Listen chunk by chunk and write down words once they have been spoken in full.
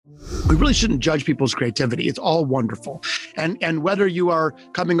we really shouldn't judge people's creativity. It's all wonderful. And whether you are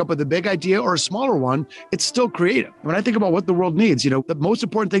coming up with a big idea or a smaller one, it's still creative. When I think about what the world needs, the most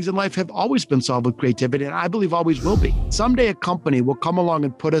important things in life have always been solved with creativity, and I believe always will be. Someday a company will come along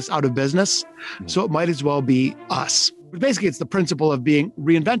and put us out of business, so it might as well be us. But basically, it's the principle of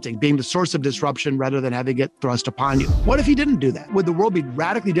reinventing, being the source of disruption rather than having it thrust upon you. What if he didn't do that? Would the world be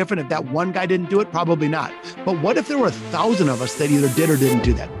radically different if that one guy didn't do it? Probably not. But what if there were 1,000 of us that either did or didn't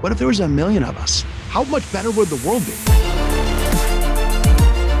do that? What if there was 1,000,000 of us? How much better would the world be?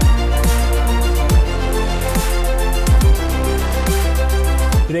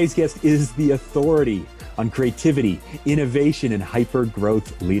 Today's guest is the authority on creativity, innovation, and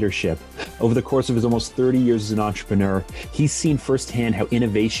hyper-growth leadership. Over the course of his almost 30 years as an entrepreneur, he's seen firsthand how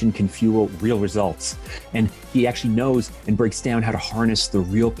innovation can fuel real results. And he actually knows and breaks down how to harness the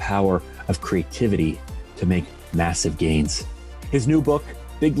real power of creativity to make massive gains. His new book,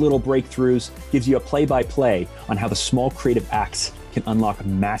 Big Little Breakthroughs, gives you a play-by-play on how the small creative acts can unlock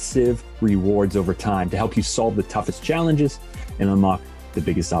massive rewards over time to help you solve the toughest challenges and unlock the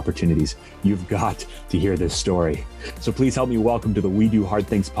biggest opportunities. You've got to hear this story. So please help me welcome to the We Do Hard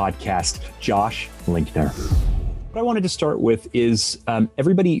Things podcast, Josh Linkner. What I wanted to start with is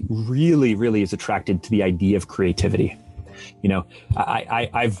everybody really is attracted to the idea of creativity.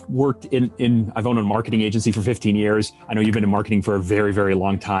 I've worked I've owned a marketing agency for 15 years. I know you've been in marketing for a very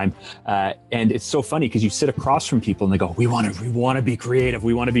long time. And it's so funny because you sit across from people and they go, we want to be creative.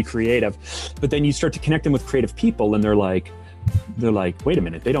 We want to be creative. But then you start to connect them with creative people and they're like, wait a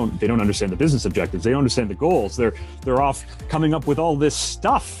minute, they don't understand the business objectives. They don't understand the goals. They're off coming up with all this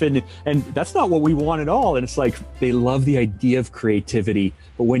stuff. And that's not what we want at all. And it's like, they love the idea of creativity,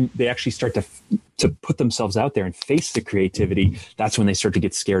 but when they actually start to put themselves out there and face the creativity, that's when they start to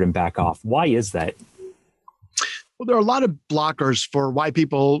get scared and back off. Why is that? Well, there are a lot of blockers for why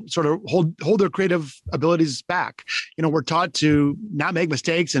people sort of hold their creative abilities back. We're taught to not make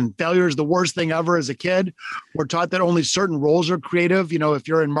mistakes, and failure is the worst thing ever as a kid. We're taught that only certain roles are creative. If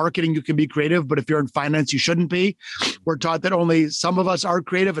you're in marketing, you can be creative, but if you're in finance, you shouldn't be. We're taught that only some of us are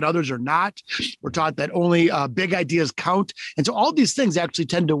creative and others are not. We're taught that only big ideas count. And so all these things actually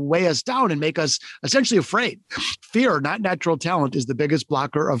tend to weigh us down and make us essentially afraid. Fear, not natural talent, is the biggest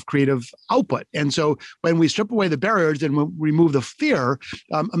blocker of creative output. And so when we strip away the barriers and remove the fear,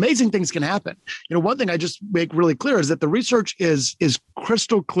 amazing things can happen. One thing I just make really clear is that the research is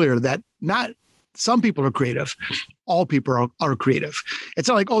crystal clear that not some people are creative, all people are creative. It's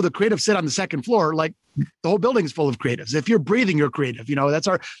not like, the creatives sit on the second floor. Like, the whole building is full of creatives. If you're breathing, you're creative. That's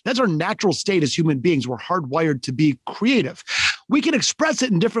our natural state as human beings. We're hardwired to be creative. We can express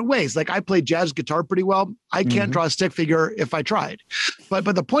it in different ways. Like, I play jazz guitar pretty well. I can't draw a stick figure if I tried.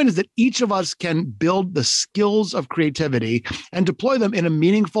 But the point is that each of us can build the skills of creativity and deploy them in a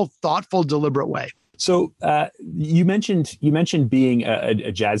meaningful, thoughtful, deliberate way. So you mentioned being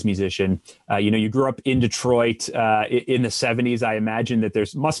a jazz musician. You grew up in Detroit in the 70s. I imagine that there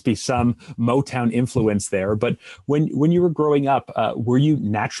must be some Motown influence there. But when you were growing up, were you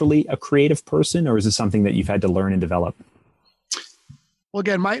naturally a creative person, or is this something that you've had to learn and develop? Well,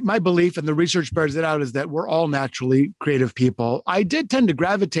 again, my belief, and the research bears it out, is that we're all naturally creative people. I did tend to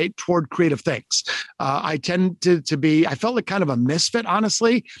gravitate toward creative things. I tend to be, I felt like kind of a misfit,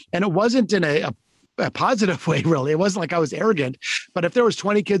 honestly, and it wasn't in a positive way, really. It wasn't like I was arrogant, but if there was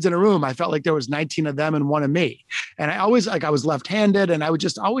 20 kids in a room, I felt like there was 19 of them and one of me. And I was left-handed, and I was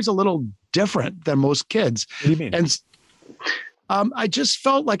just always a little different than most kids. What do you mean? And I just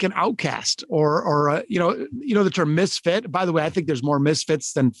felt like an outcast, or the term misfit. By the way, I think there's more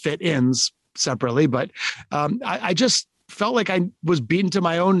misfits than fit-ins separately, but I just felt like I was beaten to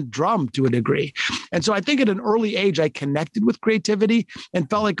my own drum to a degree. And so I think at an early age, I connected with creativity and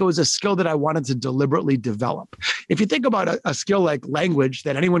felt like it was a skill that I wanted to deliberately develop. If you think about a skill like language,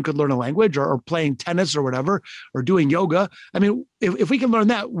 that anyone could learn a language, or playing tennis or whatever, or doing yoga. I mean, if we can learn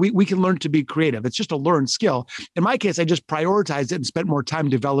that, we can learn to be creative. It's just a learned skill. In my case, I just prioritized it and spent more time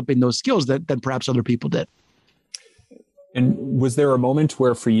developing those skills than perhaps other people did. And was there a moment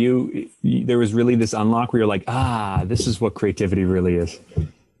where for you, there was really this unlock where you're like, this is what creativity really is?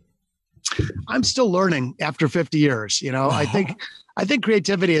 I'm still learning after 50 years. I think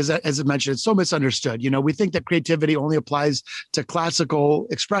creativity, as I mentioned, it's so misunderstood. We think that creativity only applies to classical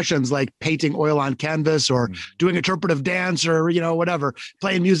expressions like painting oil on canvas, or doing interpretive dance, or, whatever,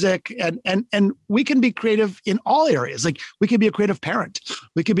 playing music. And we can be creative in all areas. Like, we can be a creative parent.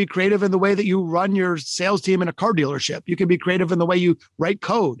 We can be creative in the way that you run your sales team in a car dealership. You can be creative in the way you write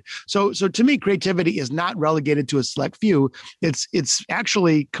code. So to me, creativity is not relegated to a select few. It's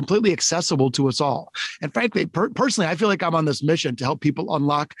actually completely accessible to us all. And frankly, personally, I feel like I'm on this mission to help help people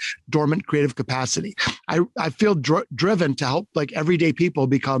unlock dormant creative capacity. I feel driven to help like everyday people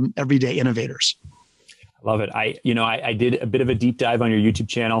become everyday innovators. Love it. I did a bit of a deep dive on your YouTube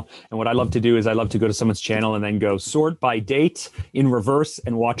channel. And what I love to do is I love to go to someone's channel and then go sort by date in reverse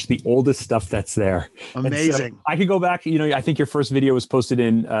and watch the oldest stuff that's there. Amazing. So I could go back, I think your first video was posted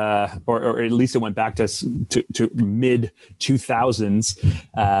in, or at least it went back to mid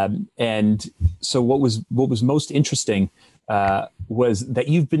 2000s. And so what was most interesting was that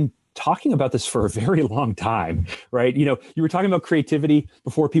you've been talking about this for a very long time, right? You were talking about creativity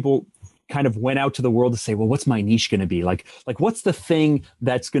before people kind of went out to the world to say, well, what's my niche going to be? Like what's the thing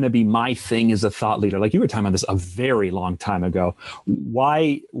that's going to be my thing as a thought leader? Like you were talking about this a very long time ago.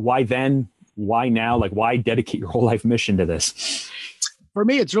 Why then? Why now? Like why dedicate your whole life mission to this? For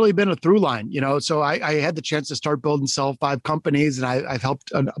me, it's really been a through line, so I had the chance to start, build, and sell 5 companies, and I've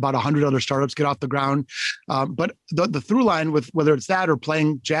helped about 100 other startups get off the ground. But the through line with whether it's that or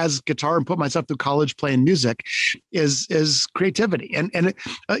playing jazz guitar and put myself through college playing music is creativity. And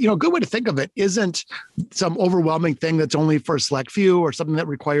a good way to think of it isn't some overwhelming thing that's only for a select few or something that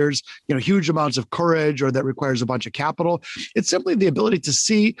requires, huge amounts of courage or that requires a bunch of capital. It's simply the ability to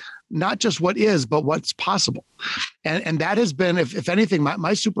see not just what is, but what's possible. And that has been, if anything,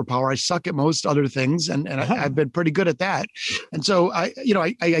 my superpower. I suck at most other things, and I've been pretty good at that. And so I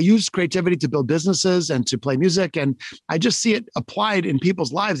use creativity to build businesses and to play music, and I just see it applied in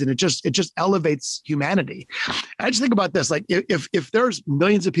people's lives, and it just elevates humanity. And I just think about this, like if there's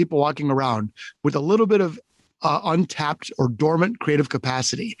millions of people walking around with a little bit of untapped or dormant creative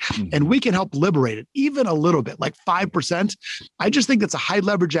capacity, and we can help liberate it even a little bit, like 5%. I just think that's a high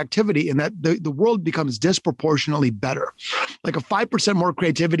leverage activity, and that the world becomes disproportionately better. Like a 5% more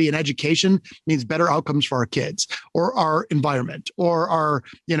creativity in education means better outcomes for our kids or our environment or our,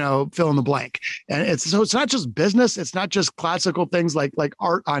 fill in the blank. And it's not just business. It's not just classical things like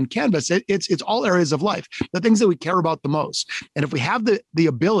art on canvas. It's all areas of life, the things that we care about the most. And if we have the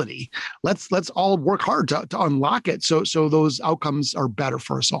ability, let's all work hard to unlock it so those outcomes are better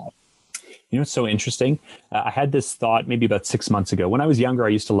for us all. It's so interesting. I had this thought maybe about 6 months ago. When I was younger, I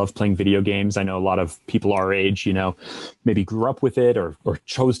used to love playing video games. I know a lot of people our age, maybe grew up with it or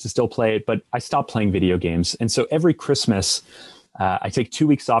chose to still play it, but I stopped playing video games. And so every Christmas, I take 2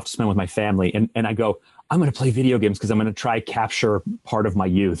 weeks off to spend with my family, and I go, I'm going to play video games because I'm going to try capture part of my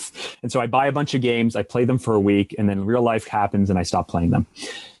youth. And so I buy a bunch of games, I play them for a week, and then real life happens and I stop playing them.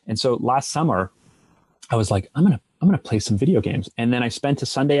 And so last summer, I was like, I'm going to play some video games. And then I spent a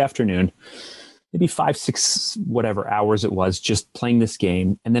Sunday afternoon, maybe 5, 6, whatever hours it was, just playing this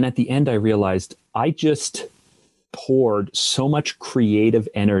game. And then at the end, I realized I just poured so much creative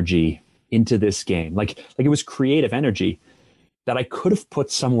energy into this game. Like it was creative energy that I could have put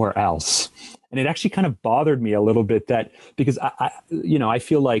somewhere else. And it actually kind of bothered me a little bit because I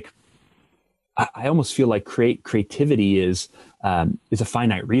feel like, I almost feel like creativity is a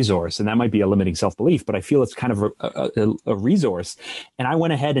finite resource, and that might be a limiting self-belief, but I feel it's kind of a resource. And I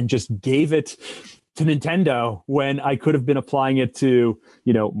went ahead and just gave it to Nintendo when I could have been applying it to,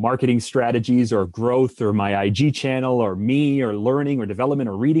 marketing strategies or growth or my IG channel or me or learning or development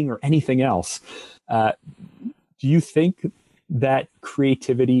or reading or anything else. Do you think that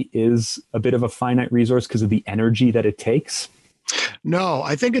creativity is a bit of a finite resource because of the energy that it takes? No,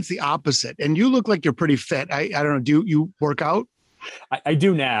 I think it's the opposite. And you look like you're pretty fit. I don't know. Do you work out? I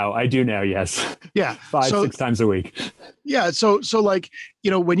do now. Yes. Yeah. 5, 6 times a week. Yeah. So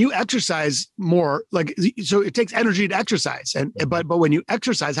when you exercise more, so it takes energy to exercise. But when you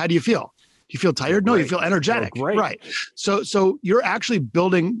exercise, how do you feel? You feel tired? No, you feel energetic. Great. Right. So you're actually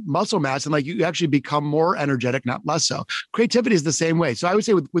building muscle mass, and you actually become more energetic, not less so. Creativity is the same way. So I would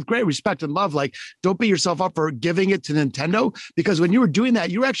say with great respect and love, don't beat yourself up for giving it to Nintendo, because when you were doing that,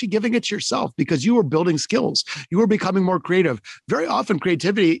 you were actually giving it to yourself because you were building skills. You were becoming more creative. Very often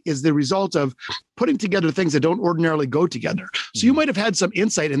creativity is the result of putting together things that don't ordinarily go together. So you might have had some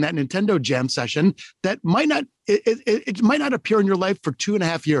insight in that Nintendo jam session that might not, it might not appear in your life for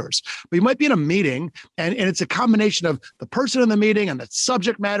 2.5 years, but you might be in a meeting and it's a combination of the person in the meeting and the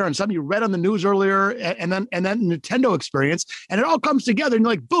subject matter and something you read on the news earlier and then Nintendo experience, and it all comes together and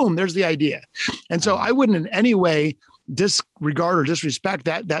you're like, boom, there's the idea. And so I wouldn't in any way disregard or disrespect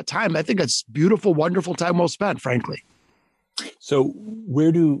that time. I think it's beautiful, wonderful time well spent, frankly. So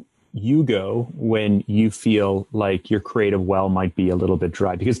where do you go when you feel like your creative well might be a little bit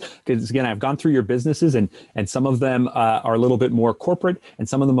dry? Because again, I've gone through your businesses and some of them are a little bit more corporate and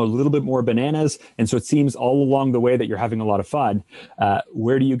some of them are a little bit more bananas. And so it seems all along the way that you're having a lot of fun.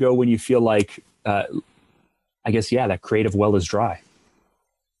 Where do you go when you feel like, that creative well is dry?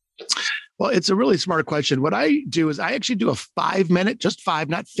 Well, it's a really smart question. What I do is I actually do a 5 minute, just five,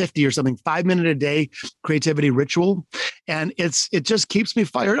 not 50 or something, 5 minute a day creativity ritual. And it just keeps me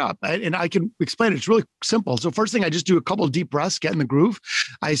fired up. And I can explain it. It's really simple. So first thing, I just do a couple of deep breaths, get in the groove.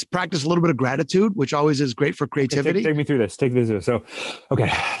 I practice a little bit of gratitude, which always is great for creativity. Take me through this. Take me through this. So,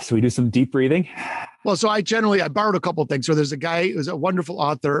 okay. So we do some deep breathing. Well, so I borrowed a couple of things. So there's a guy who's a wonderful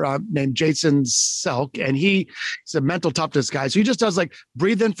author named Jason Selk, and he's a mental toughness guy. So he just does like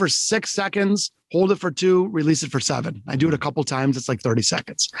breathe in for 6 seconds, hold it for 2, release it for 7. I do it a couple times. It's like 30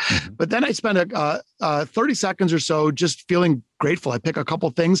 seconds. Mm-hmm. But then I spend 30 seconds or so just feeling grateful. I pick a couple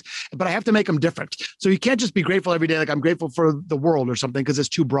things, but I have to make them different. So you can't just be grateful every day. Like I'm grateful for the world or something, because it's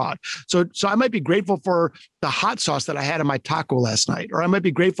too broad. So I might be grateful for the hot sauce that I had in my taco last night, or I might be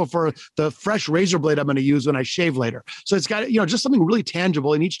grateful for the fresh razor blade I'm going to use when I shave later. So it's got, just something really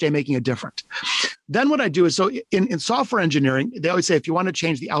tangible, and each day making it different. Then what I do is, so in software engineering, they always say, if you want to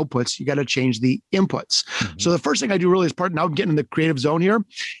change the outputs, you got to change the inputs. Mm-hmm. So the first thing I do really is now I'm getting in the creative zone here,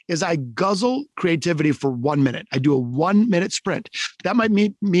 is I guzzle creativity for 1 minute. I do a 1 minute sprint. That might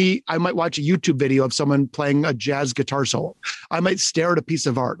mean I might watch a YouTube video of someone playing a jazz guitar solo. I might stare at a piece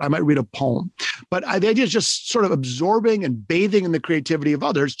of art. I might read a poem. But the idea is just sort of absorbing and bathing in the creativity of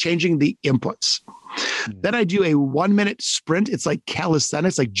others, changing the inputs. Then I do a 1 minute sprint. It's like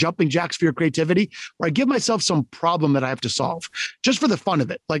calisthenics, like jumping jacks for your creativity, where I give myself some problem that I have to solve just for the fun of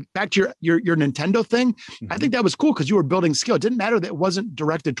it. Like back to your Nintendo thing. Mm-hmm. I think that was cool because you were building skill. It didn't matter that it wasn't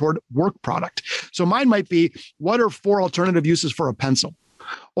directed toward work product. So mine might be, what are 4 alternative uses for a pencil?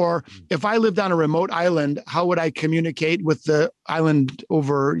 Or if I lived on a remote island, how would I communicate with the island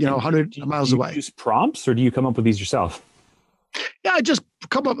over, 100 miles away? Do you use prompts, or do you come up with these yourself? Yeah, I just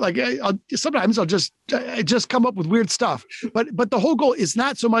come up sometimes I'll just come up with weird stuff. But the whole goal is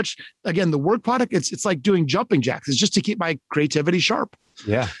not so much, again, the work product. It's like doing jumping jacks. It's just to keep my creativity sharp.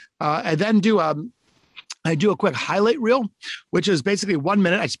 Yeah. I then I do a quick highlight reel, which is basically 1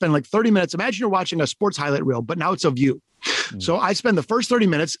 minute. I spend like 30 minutes. Imagine you're watching a sports highlight reel, but now it's of you. So I spend the first 30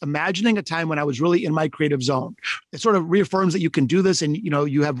 minutes imagining a time when I was really in my creative zone. It sort of reaffirms that you can do this, and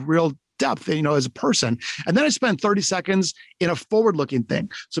you have real depth, as a person. And then I spend 30 seconds in a forward-looking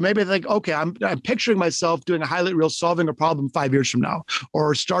thing. So maybe I think, okay, I'm picturing myself doing a highlight reel, solving a problem 5 years from now,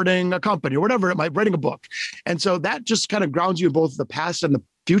 or starting a company, or whatever it might, writing a book. And so that just kind of grounds you in both the past and the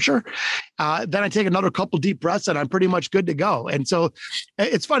future. Then I take another couple deep breaths, and I'm pretty much good to go. And so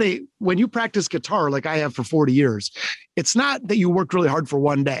it's funny, when you practice guitar like I have for 40 years, it's not that you work really hard for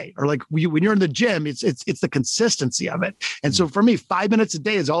one day, or like when you're in the gym, it's the consistency of it. And so for me, 5 minutes a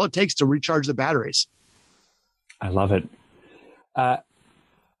day is all it takes to recharge the batteries. I love it. I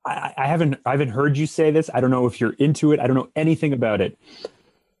haven't heard you say this. I don't know if you're into it. I don't know anything about it.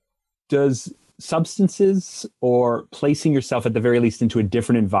 Does substances or placing yourself at the very least into a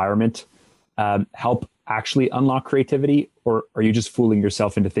different environment help actually unlock creativity, or are you just fooling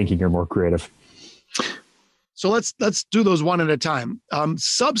yourself into thinking you're more creative? So let's do those one at a time.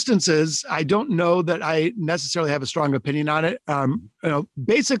 Substances, I don't know that I necessarily have a strong opinion on it.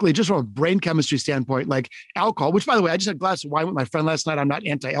 Basically, just from a brain chemistry standpoint, like alcohol, which, by the way, I just had a glass of wine with my friend last night. I'm not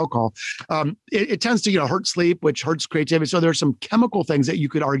anti-alcohol. It tends to hurt sleep, which hurts creativity. So there's some chemical things that you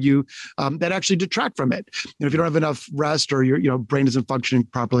could argue that actually detract from it. If you don't have enough rest, or your brain isn't functioning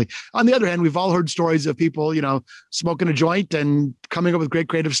properly. On the other hand, we've all heard stories of people smoking a joint and coming up with great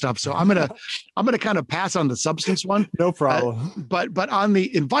creative stuff. So I'm gonna kind of pass on the substance one. No problem. But on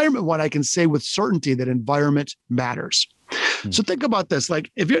the environment one, I can say with certainty that environment matters. So think about this. Like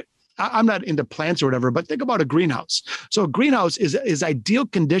I'm not into plants or whatever, but think about a greenhouse. So a greenhouse is ideal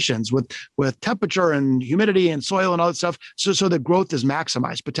conditions with temperature and humidity and soil and all that stuff. So the growth is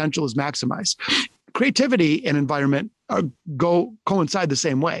maximized, potential is maximized. Creativity and environment coincide the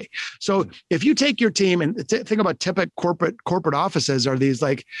same way. So if you take your team and think about typical corporate offices are these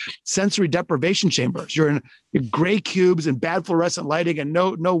like sensory deprivation chambers. You're in gray cubes and bad fluorescent lighting and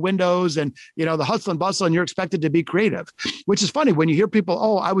no windows and the hustle and bustle, and you're expected to be creative, which is funny when you hear people,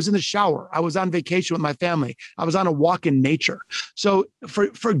 oh, I was in the shower, I was on vacation with my family, I was on a walk in nature. So for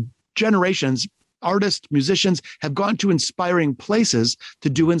generations, artists, musicians have gone to inspiring places to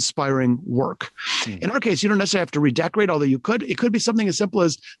do inspiring work. In our case, you don't necessarily have to redecorate, although you could. It could be something as simple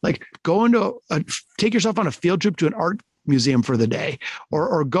as like take yourself on a field trip to an art museum for the day,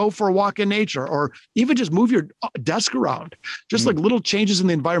 or go for a walk in nature, or even just move your desk around. Just like little changes in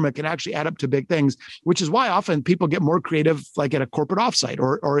the environment can actually add up to big things, which is why often people get more creative, like at a corporate offsite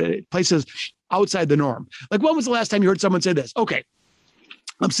or at places outside the norm. Like, when was the last time you heard someone say this? Okay,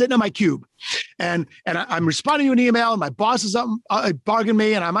 I'm sitting in my cube I'm responding to an email, and my boss is up bargaining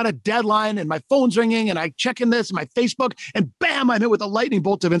me, and I'm on a deadline, and my phone's ringing, and I check in this and my Facebook, and bam, I'm hit with a lightning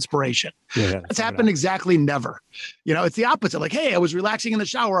bolt of inspiration. Yeah, that's happened exactly never. It's the opposite. Like, hey, I was relaxing in the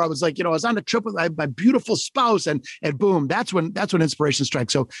shower. I was like, I was on a trip with my beautiful spouse, and boom, that's when inspiration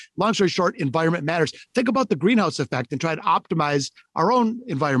strikes. So long story short, environment matters. Think about the greenhouse effect and try to optimize our own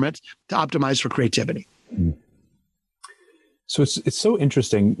environment to optimize for creativity. So it's so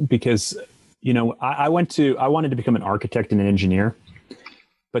interesting because, I wanted to become an architect and an engineer.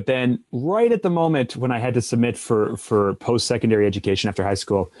 But then right at the moment when I had to submit for post-secondary education after high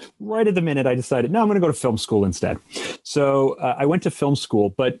school, right at the minute I decided, no, I'm going to go to film school instead. So I went to film school,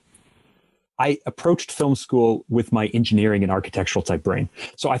 but I approached film school with my engineering and architectural type brain.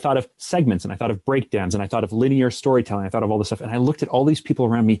 So I thought of segments, and I thought of breakdowns, and I thought of linear storytelling. I thought of all this stuff. And I looked at all these people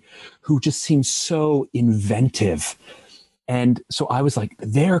around me who just seemed so inventive. And so I was like,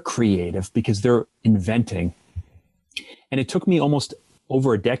 they're creative because they're inventing. And it took me almost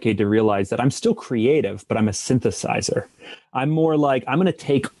over a decade to realize that I'm still creative, but I'm a synthesizer. I'm more like, I'm going to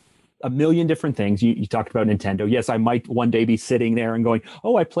take a million different things. You talked about Nintendo. Yes, I might one day be sitting there and going,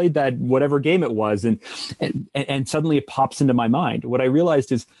 oh, I played that whatever game it was. And suddenly it pops into my mind. What I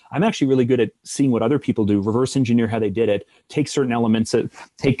realized is I'm actually really good at seeing what other people do, reverse engineer how they did it, take certain elements,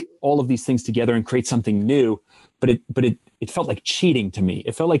 take all of these things together and create something new. But it felt like cheating to me.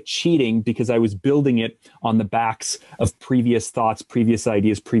 It felt like cheating because I was building it on the backs of previous thoughts, previous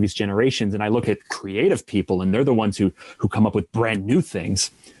ideas, previous generations. And I look at creative people, and they're the ones who come up with brand new things.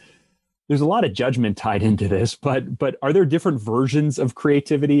 There's a lot of judgment tied into this, but are there different versions of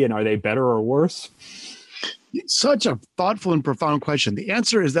creativity, and are they better or worse? Such a thoughtful and profound question. The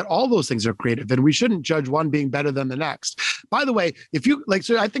answer is that all those things are creative, and we shouldn't judge one being better than the next. By the way, if you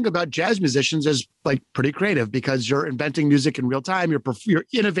so I think about jazz musicians as like pretty creative because you're inventing music in real time. You're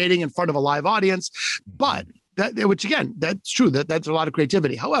innovating in front of a live audience, but which again, that's true. That's a lot of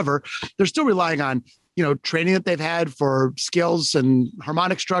creativity. However, they're still relying on training that they've had for skills and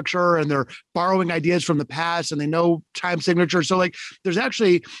harmonic structure, and they're borrowing ideas from the past, and they know time signature. So like there's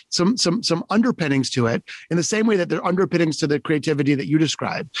actually some underpinnings to it in the same way that there are underpinnings to the creativity that you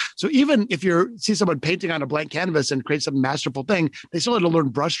described. So even if you see someone painting on a blank canvas and create some masterful thing, they still have to learn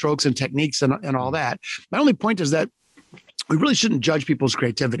brush strokes and techniques and all that. My only point is that we really shouldn't judge people's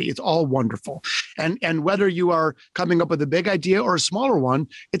creativity. It's all wonderful. And whether you are coming up with a big idea or a smaller one,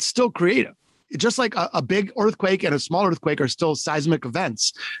 it's still creative. Just like a big earthquake and a small earthquake are still seismic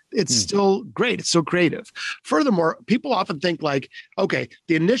events. It's still great. It's so creative. Furthermore, people often think like, okay,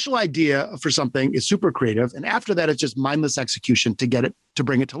 the initial idea for something is super creative. And after that, it's just mindless execution to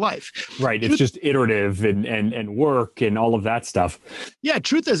bring it to life. Right. It's just iterative and work and all of that stuff. Yeah.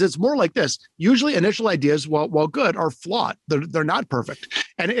 Truth is, it's more like this. Usually initial ideas, while good, are flawed. They're not perfect.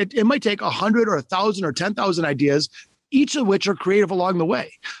 And it might take 100 or 1,000 or 10,000 ideas, each of which are creative along the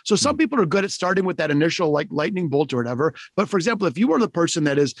way. So some people are good at starting with that initial like lightning bolt or whatever. But for example, if you are the person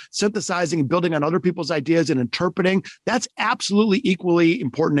that is synthesizing and building on other people's ideas and interpreting, that's absolutely equally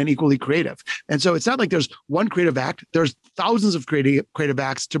important and equally creative. And so it's not like there's one creative act. There's thousands of creative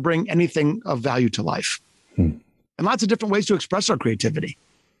acts to bring anything of value to life. And lots of different ways to express our creativity.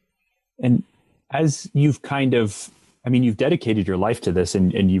 And as you've you've dedicated your life to this,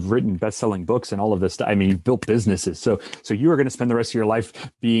 and you've written best-selling books and all of this stuff. I mean, you've built businesses. So you are going to spend the rest of your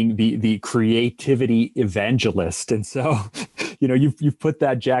life being the creativity evangelist. And so, you've put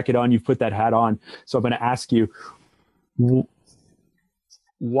that jacket on, you've put that hat on. So I'm going to ask you,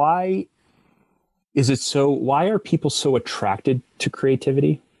 why are people so attracted to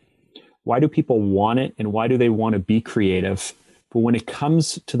creativity? Why do people want it? And why do they want to be creative? But when it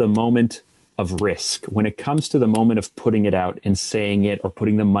comes to the moment of risk, when it comes to the moment of putting it out and saying it or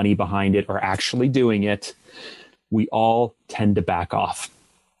putting the money behind it or actually doing it, we all tend to back off.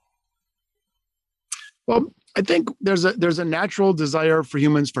 Well, I think there's a natural desire for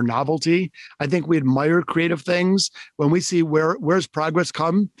humans for novelty. I think we admire creative things when we see where's progress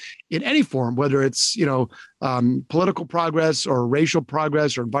come in any form, whether it's political progress or racial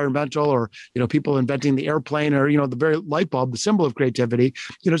progress or environmental or people inventing the airplane or the very light bulb, the symbol of creativity.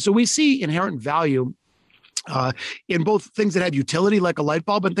 So we see inherent value in both things that have utility like a light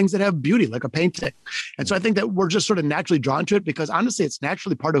bulb and things that have beauty like a painting. And so I think that we're just sort of naturally drawn to it because honestly, it's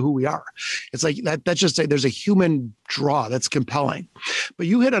naturally part of who we are. It's like that's just there's a human draw that's compelling. But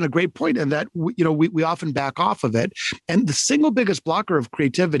you hit on a great point in that, we often back off of it. And the single biggest blocker of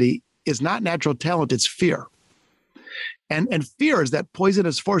creativity is not natural talent, it's fear. And fear is that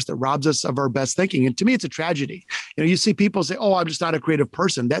poisonous force that robs us of our best thinking. And to me, it's a tragedy. You see people say, oh, I'm just not a creative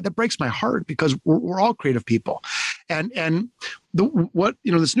person. That breaks my heart because we're all creative people. And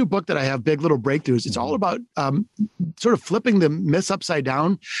this new book that I have, Big Little Breakthroughs, it's all about sort of flipping the myths upside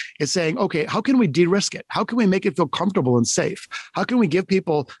down. It's saying, okay, how can we de-risk it? How can we make it feel comfortable and safe? How can we give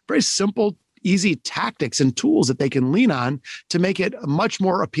people very simple, easy tactics and tools that they can lean on to make it much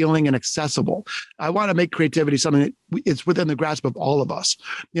more appealing and accessible? I want to make creativity something that it's within the grasp of all of us.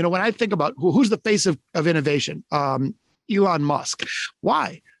 When I think about who's the face of innovation, Elon Musk.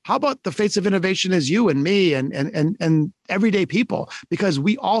 Why? How about the face of innovation is you and me and everyday people? Because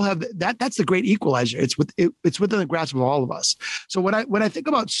we all have that. That's the great equalizer. It's within the grasp of all of us. So when I think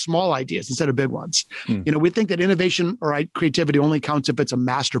about small ideas instead of big ones, we think that innovation or creativity only counts if it's a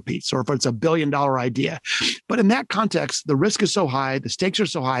masterpiece or if it's $1 billion idea. But in that context, the risk is so high, the stakes are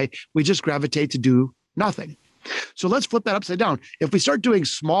so high, we just gravitate to do nothing. So let's flip that upside down. If we start doing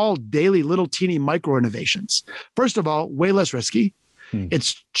small, daily, little teeny micro innovations, first of all, way less risky.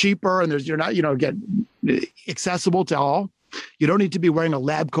 It's cheaper, and you're not, again, accessible to all. You don't need to be wearing a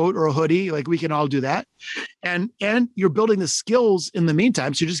lab coat or a hoodie. Like, we can all do that. And you're building the skills in the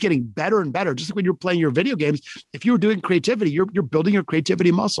meantime. So you're just getting better and better. Just like when you're playing your video games, if you were doing creativity, you're building your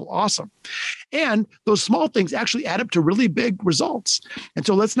creativity muscle. Awesome. And those small things actually add up to really big results. And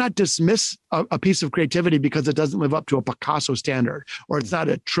so let's not dismiss a piece of creativity because it doesn't live up to a Picasso standard or it's not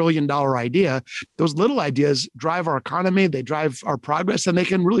 $1 trillion idea. Those little ideas drive our economy, they drive our progress, and they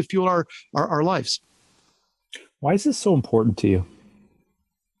can really fuel our lives. Why is this so important to you?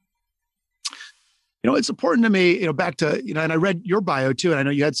 It's important to me, back to, and I read your bio too, and I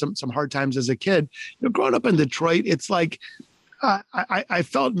know you had some hard times as a kid. Growing up in Detroit, it's like, I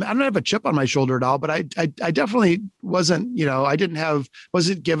felt, I don't have a chip on my shoulder at all, but I definitely wasn't,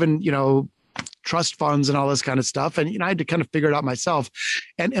 wasn't given, trust funds and all this kind of stuff. And, I had to kind of figure it out myself.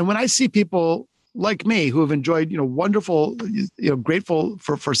 And when I see people like me who have enjoyed, wonderful, grateful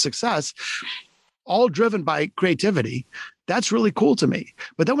for success, all driven by creativity, that's really cool to me.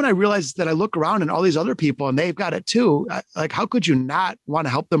 But then when I realized that I look around and all these other people and they've got it too, like, how could you not want to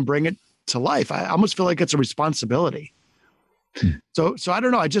help them bring it to life? I almost feel like it's a responsibility. So I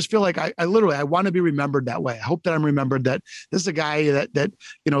don't know. I just feel like I want to be remembered that way. I hope that I'm remembered that this is a guy that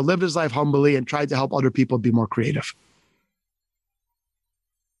lived his life humbly and tried to help other people be more creative.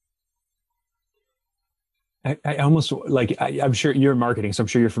 I almost I'm sure you're in marketing, so I'm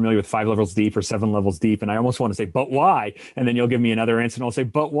sure you're familiar with 5 levels deep or 7 levels deep. And I almost want to say, but why? And then you'll give me another answer and I'll say,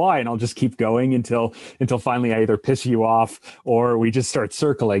 but why? And I'll just keep going until finally I either piss you off or we just start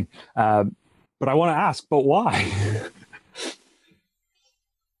circling. But I want to ask, but why?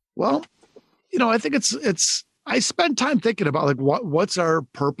 Well, I think I spend time thinking about like what's our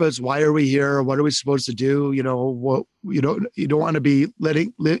purpose? Why are we here? What are we supposed to do? What you don't want to be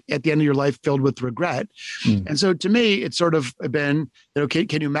at the end of your life filled with regret. And so to me, it's sort of been,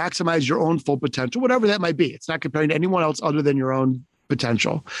 can you maximize your own full potential, whatever that might be? It's not comparing to anyone else other than your own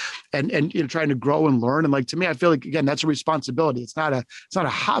potential, and trying to grow and learn. And like, to me, I feel like, again, that's a responsibility. It's not a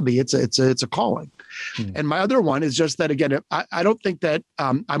hobby. It's a calling. And my other one is just that, again, I don't think that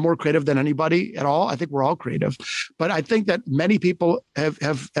I'm more creative than anybody at all. I think we're all creative, but I think that many people have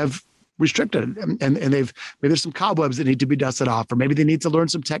restricted and maybe there's some cobwebs that need to be dusted off, or maybe they need to learn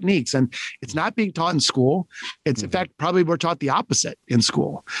some techniques, and it's not being taught in school. It's in fact, probably we're taught the opposite in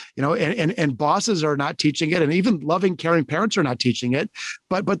school, and bosses are not teaching it, and even loving, caring parents are not teaching it,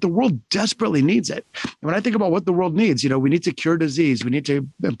 but the world desperately needs it. And when I think about what the world needs, we need to cure disease, we need to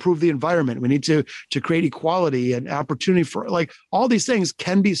improve the environment, we need to create equality and opportunity for, like, all these things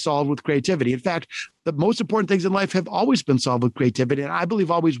can be solved with creativity. In fact, the most important things in life have always been solved with creativity, and I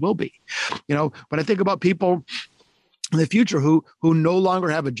believe always will be. When I think about people in the future who no longer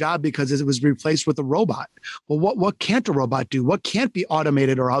have a job because it was replaced with a robot. Well, what can't a robot do? What can't be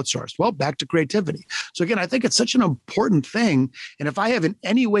automated or outsourced? Well, back to creativity. So again, I think it's such an important thing. And if I have in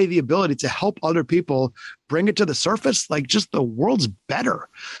any way the ability to help other people bring it to the surface, like, just the world's better.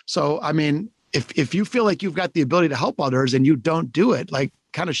 So, I mean, if you feel like you've got the ability to help others and you don't do it, like,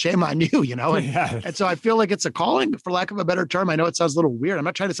 kind of shame on you, And, and so I feel like it's a calling, for lack of a better term. I know it sounds a little weird. I'm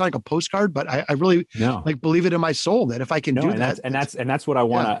not trying to sound like a postcard, but I really believe it in my soul that if I can do that. That's what I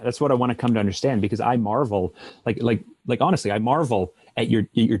want to, that's what I want to come to understand, because I marvel, like honestly, I marvel at your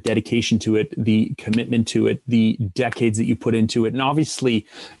dedication to it, the commitment to it, the decades that you put into it. And obviously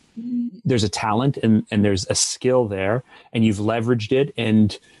there's a talent and there's a skill there, and you've leveraged it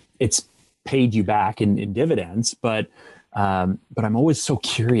and it's paid you back in dividends. But I'm always so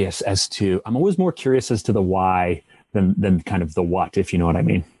curious I'm always more curious as to the why than kind of the what, if you know what I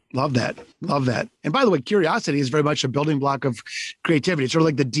mean. Love that. Love that. And by the way, curiosity is very much a building block of creativity. It's sort of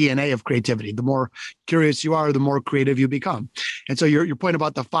like the DNA of creativity. The more curious you are, the more creative you become. And so your point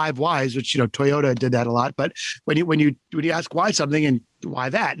about the 5 whys, which, Toyota did that a lot. But when you ask why something and why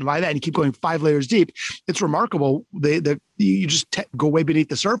that, and you keep going 5 layers deep, it's remarkable. You just go way beneath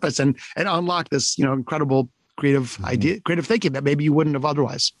the surface and unlock this, incredible creative idea, creative thinking that maybe you wouldn't have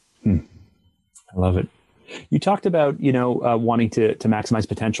otherwise. I love it. You talked about, wanting to maximize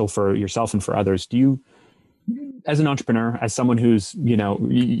potential for yourself and for others. Do you, as an entrepreneur, as someone who's, you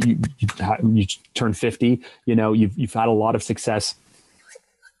turned 50, you've had a lot of success.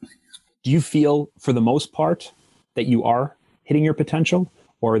 Do you feel, for the most part, that you are hitting your potential,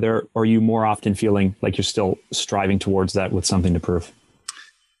 or are you more often feeling like you're still striving towards that with something to prove?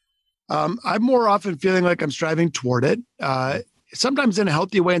 I'm more often feeling like I'm striving toward it. Sometimes in a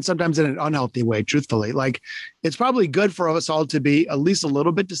healthy way and sometimes in an unhealthy way, truthfully. Like, it's probably good for us all to be at least a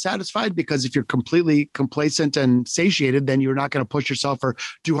little bit dissatisfied, because if you're completely complacent and satiated, then you're not going to push yourself or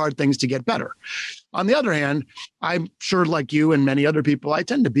do hard things to get better. On the other hand, I'm sure, like you and many other people, I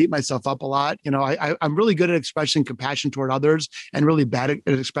tend to beat myself up a lot. I'm really good at expressing compassion toward others and really bad at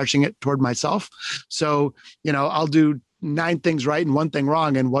expressing it toward myself. So, I'll do 9 things right and 1 thing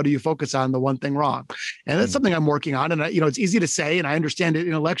wrong. And what do you focus on? The 1 thing wrong. And that's something I'm working on. And it's easy to say, and I understand it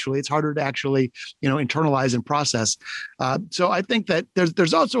intellectually. It's harder to actually, internalize and process. So I think that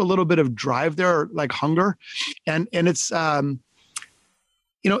there's also a little bit of drive there, like hunger. And it's,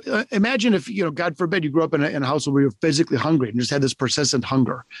 imagine if, God forbid, you grew up in a household where you're physically hungry and just had this persistent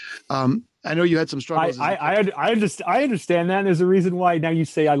hunger. I know you had some struggles. I understand that. And there's a reason why now you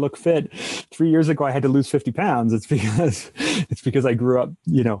say I look fit. 3 years ago, I had to lose 50 pounds. It's because I grew up,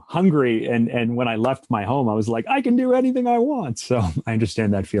 hungry. And when I left my home, I was like, I can do anything I want. So I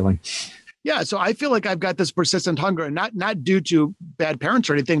understand that feeling. Yeah. So I feel like I've got this persistent hunger, and not due to bad parents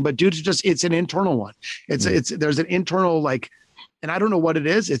or anything, but due to just, it's an internal one. There's an internal, and I don't know what it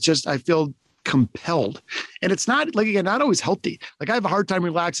is. It's just, I feel compelled, and it's not, like, again, not always healthy. Like, I have a hard time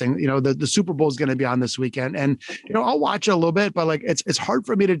relaxing. The Super Bowl is going to be on this weekend, and I'll watch it a little bit, but it's hard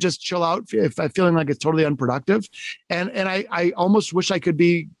for me to just chill out if I'm feeling like it's totally unproductive. And I almost wish I could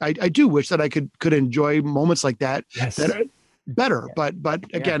be. I do wish that I could enjoy moments like that. Yes. That are better, but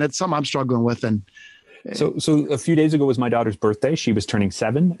again, it's something I'm struggling with. And So a few days ago was my daughter's birthday. She was turning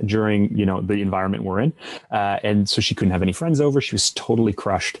 7 during, the environment we're in. And so she couldn't have any friends over. She was totally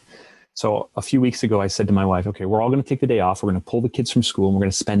crushed. So a few weeks ago, I said to my wife, okay, we're all going to take the day off. We're going to pull the kids from school and we're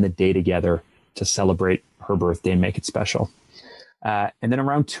going to spend the day together to celebrate her birthday and make it special. And then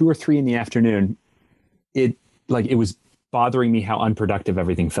around 2 or 3 in the afternoon, it was bothering me how unproductive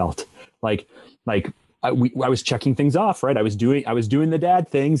everything felt. I was checking things off, right? I was doing the dad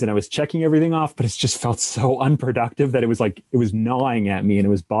things and I was checking everything off, but it just felt so unproductive that it was gnawing at me and it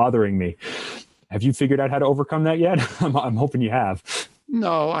was bothering me. Have you figured out how to overcome that yet? I'm hoping you have.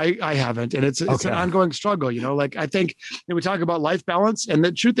 No, I haven't. And it's an ongoing struggle, I think we talk about life balance. And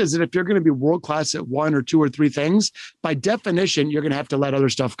the truth is that if you're going to be world-class at 1 or 2 or 3 things, by definition, you're going to have to let other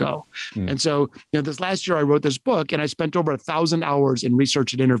stuff go. And so, this last year I wrote this book and I spent over 1,000 hours in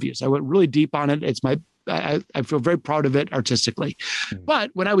research and interviews. I went really deep on it. I feel very proud of it artistically.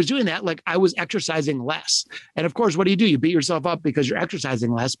 But when I was doing that, I was exercising less. And of course, what do? You beat yourself up because you're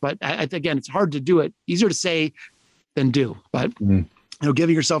exercising less. But again, it's hard to do it. Easier to say than do. But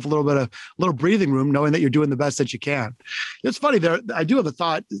giving yourself a little breathing room, knowing that you're doing the best that you can. It's funny. I do have a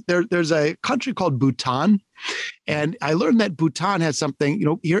thought. There's a country called Bhutan. And I learned that Bhutan has something,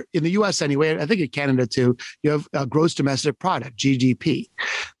 here in the US anyway, I think in Canada too, you have a gross domestic product, GDP.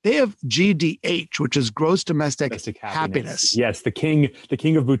 They have GDH, which is gross domestic happiness. Yes, the king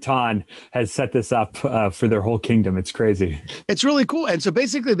of Bhutan has set this up for their whole kingdom. It's crazy. It's really cool. And so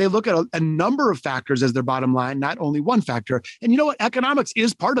basically they look at a number of factors as their bottom line, not only one factor. And you know what? Economics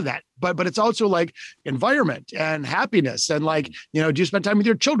is part of that. But it's also like environment and happiness and do you spend time with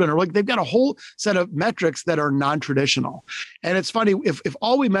your children, or they've got a whole set of metrics that are non-traditional. And it's funny, if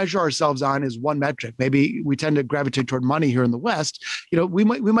all we measure ourselves on is one metric, maybe we tend to gravitate toward money here in the West, we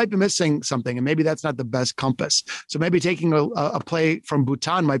might be missing something, and maybe that's not the best compass. So maybe taking a play from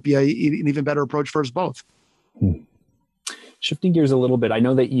Bhutan might be an even better approach for us both. Shifting gears a little bit, I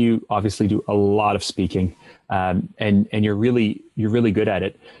know that you obviously do a lot of speaking, and you're really good at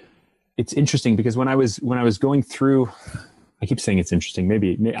it. It's interesting because when I was going through, I keep saying it's interesting.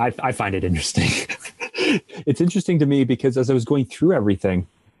 Maybe I find it interesting. It's interesting to me because as I was going through everything,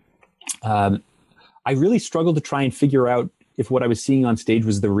 I really struggled to try and figure out if what I was seeing on stage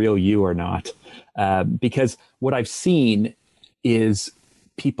was the real you or not. Because what I've seen is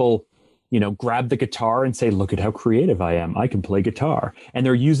people grab the guitar and say, look at how creative I am. I can play guitar. And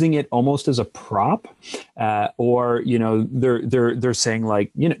they're using it almost as a prop. Or they're saying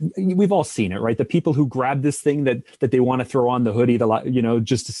like, we've all seen it, right? The people who grab this thing that they want to throw on the hoodie,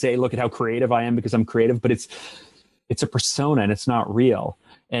 just to say, look at how creative I am because I'm creative, but it's a persona and it's not real.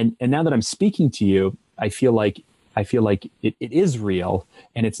 And now that I'm speaking to you, I feel like it is real,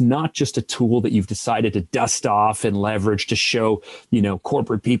 and it's not just a tool that you've decided to dust off and leverage to show,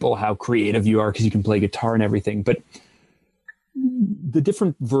 corporate people how creative you are because you can play guitar and everything. But the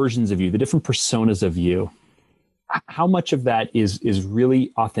different versions of you, the different personas of you, how much of that is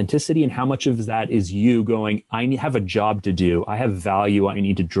really authenticity, and how much of that is you going, I have a job to do, I have value I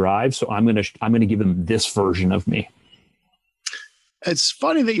need to drive, so I'm gonna give them this version of me? It's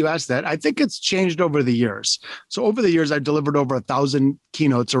funny that you asked that. I think it's changed over the years. So over the years, I've delivered over 1,000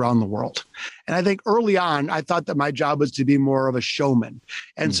 keynotes around the world. And I think early on, I thought that my job was to be more of a showman.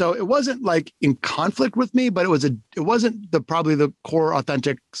 And so it wasn't like in conflict with me, but it wasn't probably the core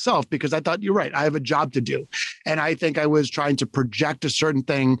authentic self, because I thought, you're right, I have a job to do. And I think I was trying to project a certain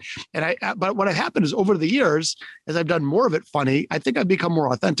thing. But what happened is over the years, as I've done more of it funny, I think I've become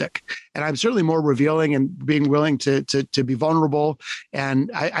more authentic, and I'm certainly more revealing and being willing to be vulnerable.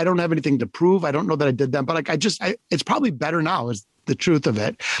 And I don't have anything to prove. I don't know that I did that, but it's probably better now, is the truth of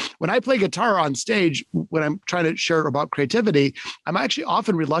it. When I play guitar on stage, when I'm trying to share about creativity, I'm actually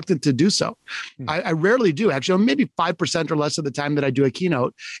often reluctant to do so. I rarely do, actually, maybe 5% or less of the time that I do a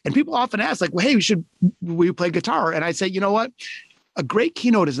keynote. And people often ask, like, well, hey, will you play guitar? And I say, you know what? A great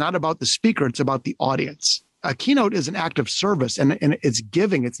keynote is not about the speaker, it's about the audience. A keynote is an act of service, and it's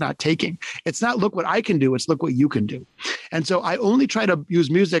giving, it's not taking. It's not look what I can do, it's look what you can do. And so I only try to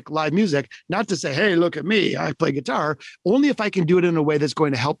use live music, not to say, hey, look at me, I play guitar, only if I can do it in a way that's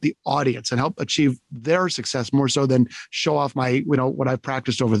going to help the audience and help achieve their success more so than show off my, what I've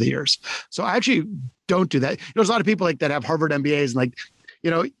practiced over the years. So I actually don't do that. There's a lot of people like that have Harvard MBAs and like,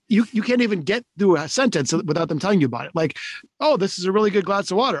 you can't even get through a sentence without them telling you about it. Like, oh, this is a really good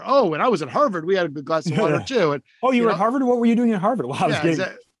glass of water. Oh, when I was at Harvard, we had a good glass of water too. And, oh, you were at Harvard? What were you doing at Harvard? Well,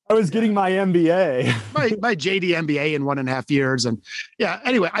 I was getting my MBA. my JD MBA in 1.5 years. And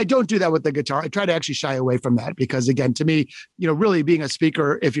anyway, I don't do that with the guitar. I try to actually shy away from that because, again, to me, really being a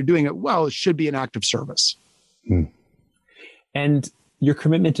speaker, if you're doing it well, it should be an act of service. And your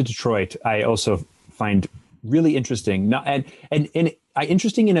commitment to Detroit, I also find really interesting.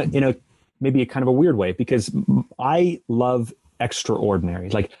 Interesting in a maybe a kind of a weird way, because I love extraordinary.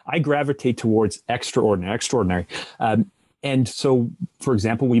 Like, I gravitate towards extraordinary. And so, for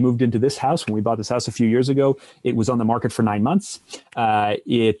example, we moved into this house. When we bought this house a few years ago, it was on the market for 9 months.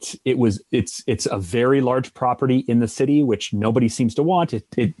 It's a very large property in the city, which nobody seems to want.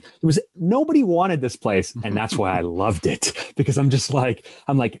 Nobody wanted this place, and that's why I loved it, because it's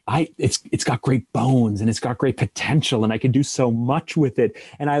got great bones and it's got great potential, and I can do so much with it.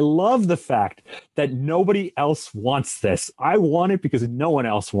 And I love the fact that nobody else wants this. I want it because no one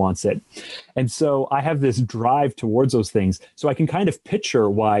else wants it. And so I have this drive towards those things. So I can kind of picture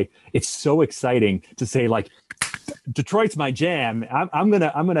why it's so exciting to say, like, Detroit's my jam. I'm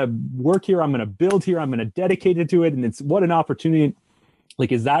gonna work here. I'm gonna build here. I'm gonna dedicate it to it. And it's what an opportunity.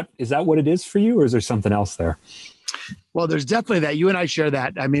 Like, is that what it is for you, or is there something else there? Well, there's definitely that. You and I share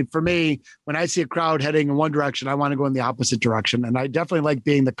that. I mean, for me, when I see a crowd heading in one direction, I want to go in the opposite direction. And I definitely like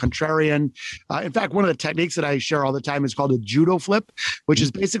being the contrarian. In fact, one of the techniques that I share all the time is called a judo flip, which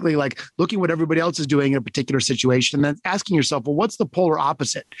is basically like looking what everybody else is doing in a particular situation and then asking yourself, well, what's the polar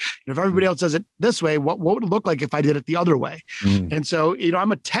opposite? If everybody else does it this way, what would it look like if I did it the other way? And so,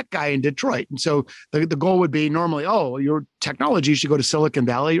 I'm a tech guy in Detroit. And so the goal would be normally, your technology should go to Silicon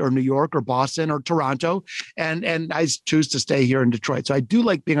Valley or New York or Boston or Toronto. And I choose to stay here in Detroit. So I do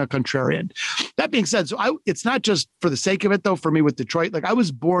like being a contrarian. That being said, it's not just for the sake of it, though, for me with Detroit. Like, I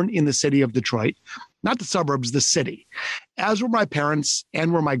was born in the city of Detroit, not the suburbs, the city, as were my parents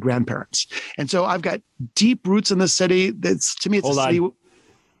and were my grandparents. And so I've got deep roots in the city. To me, it's a city.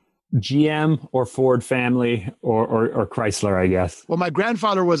 GM or Ford family or Chrysler, I guess. Well, my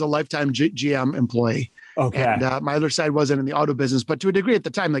grandfather was a lifetime GM employee. Okay. And my other side wasn't in the auto business, but to a degree at the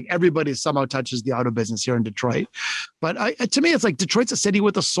time, like, everybody somehow touches the auto business here in Detroit. But to me, it's like Detroit's a city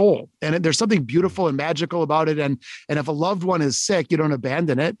with a soul, and there's something beautiful and magical about it. And if a loved one is sick, you don't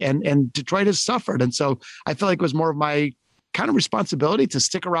abandon it. And Detroit has suffered. And so I feel like it was more of my kind of responsibility to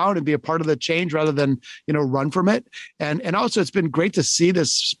stick around and be a part of the change rather than, run from it. And also, it's been great to see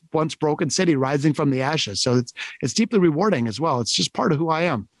this once broken city rising from the ashes. So it's deeply rewarding as well. It's just part of who I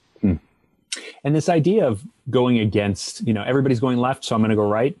am. And this idea of going against, everybody's going left, so I'm going to go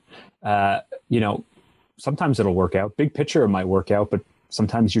right. Sometimes it'll work out. Big picture, it might work out, but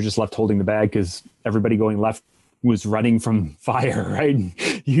sometimes you're just left holding the bag because everybody going left was running from fire, right?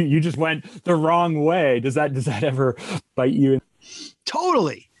 You just went the wrong way. Does that bite you?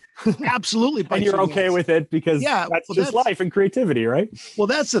 Totally. Absolutely. And you're okay with it because that's just life and creativity, right? Well,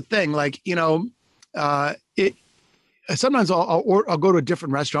 that's the thing. Like, sometimes I'll go to a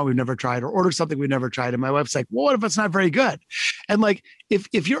different restaurant we've never tried or order something we've never tried. And my wife's like, well, what if it's not very good? And like,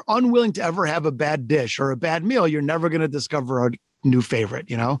 if you're unwilling to ever have a bad dish or a bad meal, you're never going to discover a new favorite,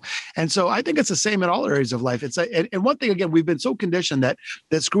 And so I think it's the same in all areas of life. It's and one thing, again, we've been so conditioned that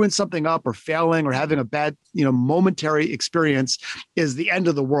screwing something up or failing or having a bad, momentary experience is the end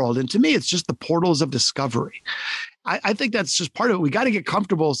of the world. And to me, it's just the portals of discovery. I think that's just part of it. We got to get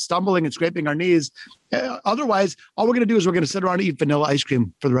comfortable stumbling and scraping our knees. Otherwise, all we're going to do is we're going to sit around and eat vanilla ice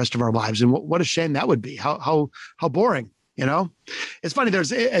cream for the rest of our lives. And what a shame that would be. How boring. It's funny.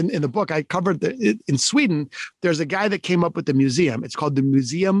 There's in the book I covered in Sweden, there's a guy that came up with the museum. It's called the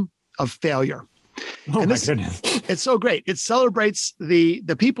Museum of Failure. Oh, my goodness. It's so great. It celebrates the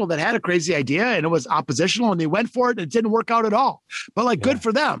people that had a crazy idea and it was oppositional and they went for it and it didn't work out at all. But good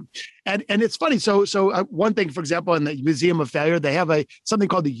for them. And it's funny. So one thing, for example, in the Museum of Failure, they have something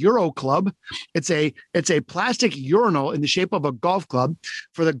called the Euro Club. It's a plastic urinal in the shape of a golf club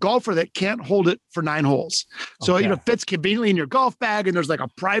for the golfer that can't hold it for 9 holes. So it fits conveniently in your golf bag, and there's like a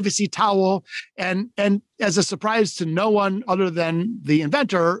privacy towel. And as a surprise to no one other than the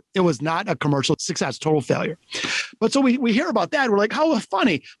inventor, it was not a commercial success, total failure. But so we hear about that. We're like, how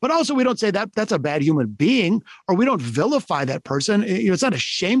funny. But also we don't say that's a bad human being, or we don't vilify that person. It's not a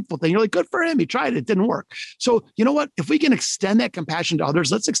shameful thing. You're like, good for him. He tried it. It didn't work. So you know what? If we can extend that compassion to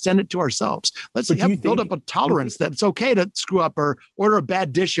others, let's extend it to ourselves. Let's build up a tolerance that it's okay to screw up or order a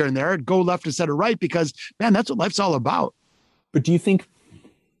bad dish here and there and go left instead of right, because, man, that's what life's all about. But do you think...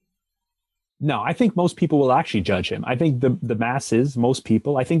 No, I think most people will actually judge him. I think the masses, most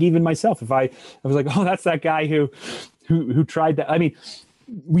people, I think even myself, if I was like, oh, that's that guy who tried that. I mean,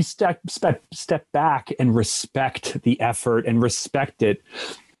 we step back and respect the effort and respect it.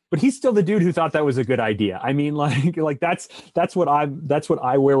 But he's still the dude who thought that was a good idea. I mean, like that's what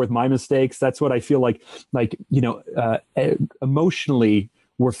I wear with my mistakes. That's what I feel like emotionally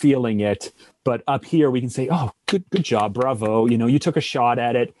we're feeling it. But up here we can say, oh, good job, bravo. You took a shot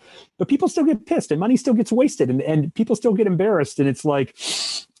at it. But people still get pissed and money still gets wasted and people still get embarrassed. And it's like,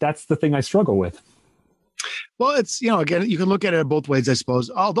 that's the thing I struggle with. Well, it's, again, you can look at it both ways, I suppose.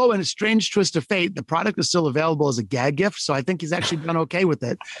 Although in a strange twist of fate, the product is still available as a gag gift. So I think he's actually done okay with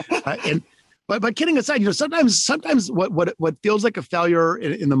it. But kidding aside, sometimes what feels like a failure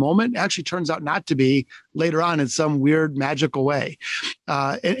in the moment actually turns out not to be later on in some weird magical way.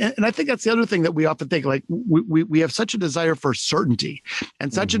 And I think that's the other thing that we often think, like we have such a desire for certainty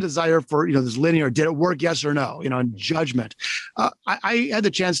and such a desire for, this linear, did it work? Yes or no, and judgment. I had the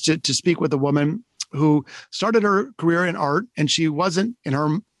chance to speak with a woman who started her career in art, and she wasn't, in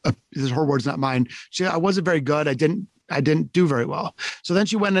her, this is her words, not mine. I wasn't very good. I didn't do very well. So then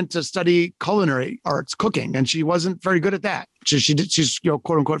she went in to study culinary arts, cooking, and she wasn't very good at that. She's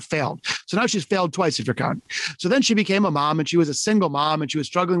quote unquote failed. So now she's failed twice if you're counting. So then she became a mom, and she was a single mom, and she was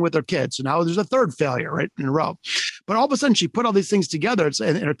struggling with her kids. So now there's a third failure right in a row. But all of a sudden she put all these things together,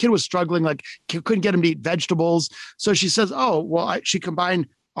 and her kid was struggling, like couldn't get him to eat vegetables. So she says, oh, well, she combined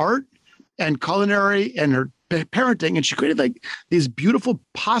art and culinary and her parenting, and she created like these beautiful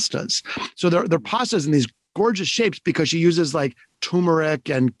pastas. So they're pastas in these gorgeous shapes because she uses like turmeric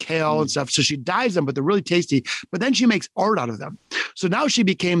and kale and stuff. So she dyes them, but they're really tasty. But then she makes art out of them. So now she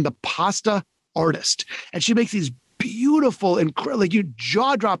became the pasta artist, and she makes these beautiful, incredible,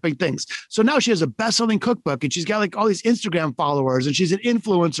 jaw-dropping things. So now she has a best-selling cookbook, and she's got like all these Instagram followers, and she's an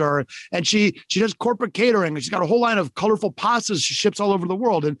influencer, and she does corporate catering, and she's got a whole line of colorful pastas she ships all over the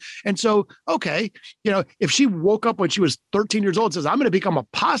world. And so, okay, if she woke up when she was 13 years old and says, I'm going to become a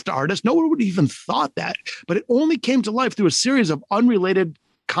pasta artist, no one would have even thought that. But it only came to life through a series of unrelated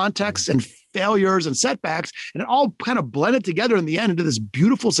contexts and failures and setbacks, and it all kind of blended together in the end into this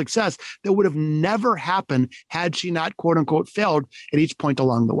beautiful success that would have never happened had she not, quote unquote, failed at each point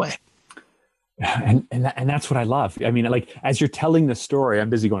along the way. And that's what I love. I mean, like, as you're telling the story, I'm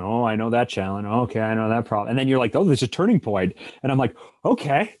busy going, oh, I know that challenge. Okay, I know that problem. And then you're like, oh, there's a turning point. And I'm like,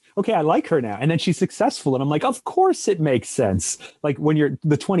 okay, I like her now. And then she's successful. And I'm like, of course it makes sense. Like when you're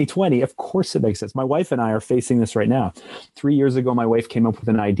the 2020, of course it makes sense. My wife and I are facing this right now. 3 years ago, my wife came up with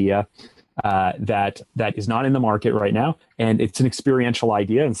an idea that is not in the market right now. And it's an experiential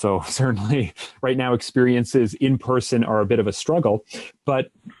idea. And so certainly right now experiences in person are a bit of a struggle.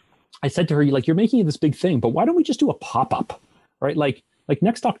 But I said to her, like, you're making this big thing, but why don't we just do a pop-up, right? Like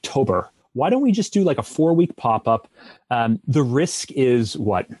next October, why don't we just do like a 4-week pop-up? The risk is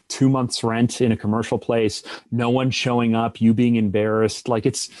what, 2 months rent in a commercial place, no one showing up, you being embarrassed. Like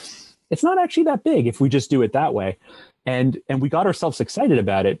it's not actually that big if we just do it that way. And we got ourselves excited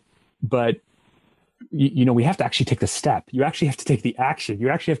about it, but we have to actually take the step. You actually have to take the action. You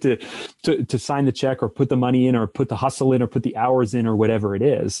actually have to sign the check or put the money in or put the hustle in or put the hours in or whatever it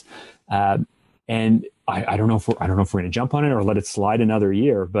is. And I don't know if we're going to jump on it or let it slide another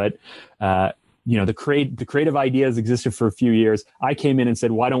year, but the creative ideas existed for a few years. I came in and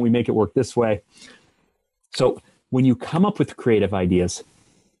said, why don't we make it work this way? So when you come up with creative ideas,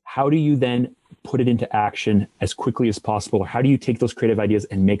 how do you then put it into action as quickly as possible? Or how do you take those creative ideas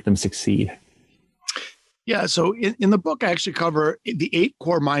and make them succeed? Yeah. So in the book, I actually cover the 8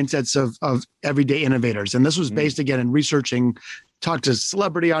 core mindsets of everyday innovators. And this was based, again, in researching, talked to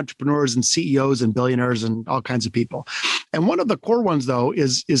celebrity entrepreneurs and CEOs and billionaires and all kinds of people. And one of the core ones, though,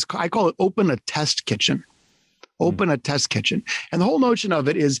 is I call it open a test kitchen. Open a test kitchen. And the whole notion of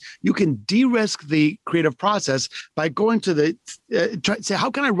it is you can de-risk the creative process by going to say,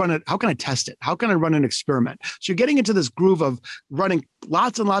 how can I run it? How can I test it? How can I run an experiment? So you're getting into this groove of running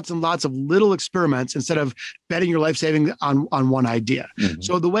lots and lots and lots of little experiments instead of betting your life savings on one idea. Mm-hmm.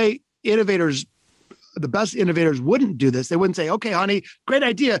 So the way the best innovators wouldn't do this. They wouldn't say, okay, honey, great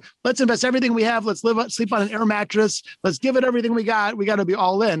idea. Let's invest everything we have. Let's sleep on an air mattress. Let's give it everything we got. We got to be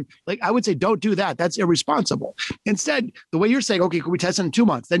all in. Like, I would say, don't do that. That's irresponsible. Instead, the way you're saying, okay, could we test it in 2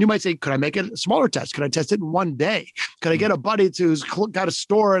 months? Then you might say, could I make it a smaller test? Could I test it in 1 day? Could I get a buddy who's got a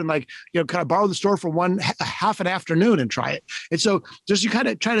store and could I borrow the store for half an afternoon and try it? And so just you kind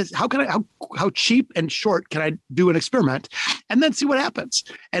of try to, how cheap and short can I do an experiment and then see what happens?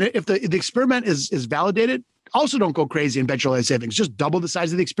 And if the experiment is validated, also don't go crazy and bet your life savings. Just double the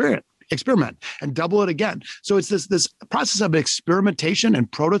size of the experiment and double it again. So it's this process of experimentation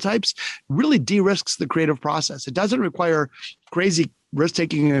and prototypes really de-risks the creative process. It doesn't require crazy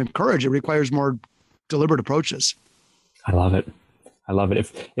risk-taking and courage. It requires more deliberate approaches. I love it.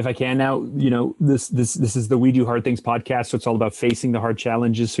 If I can now, this is the We Do Hard Things podcast. So it's all about facing the hard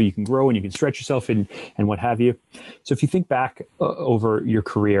challenges so you can grow and you can stretch yourself and what have you. So if you think back over your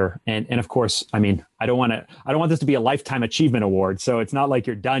career and of course, I mean, I don't want this to be a lifetime achievement award. So it's not like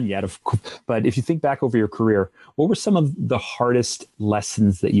you're done yet. But if you think back over your career, what were some of the hardest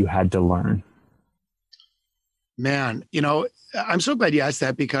lessons that you had to learn? Man, I'm so glad you asked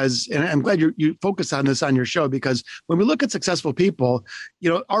that because, and I'm glad you focus on this on your show, because when we look at successful people,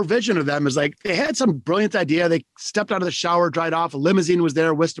 our vision of them is like, they had some brilliant idea. They stepped out of the shower, dried off, a limousine was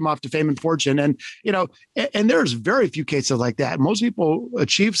there, whisked them off to fame and fortune. And, and there's very few cases like that. Most people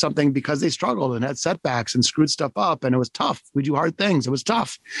achieve something because they struggled and had setbacks and screwed stuff up. And it was tough. We do hard things. It was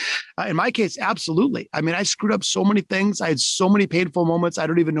tough. In my case, absolutely. I mean, I screwed up so many things. I had so many painful moments. I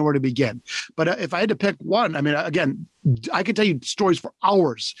don't even know where to begin. But if I had to pick one, I mean, again, I could tell you stories for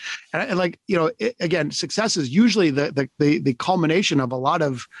hours. And again, success is usually the culmination of a lot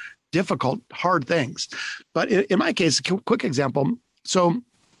of difficult, hard things. But in my case, a quick example. So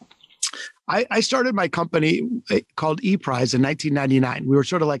I started my company called ePrize in 1999. We were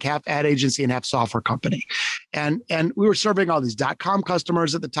sort of like half ad agency and half software company. And we were serving all these .com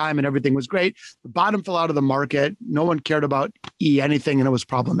customers at the time and everything was great. The bottom fell out of the market. No one cared about anything and it was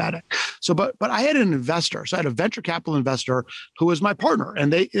problematic. So, but I had an investor. So I had a venture capital investor who was my partner.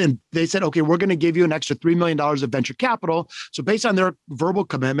 And they said, okay, we're going to give you an extra $3 million of venture capital. So based on their verbal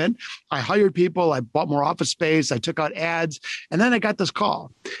commitment, I hired people. I bought more office space. I took out ads. And then I got this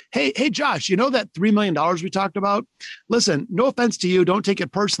call. Hey, Josh, you know that $3 million we talked about? Listen, no offense to you. Don't take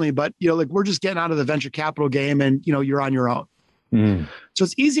it personally, but we're just getting out of the venture capital game and you're on your own. Mm. So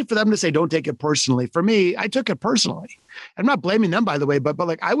it's easy for them to say, don't take it personally. For me, I took it personally. I'm not blaming them, by the way,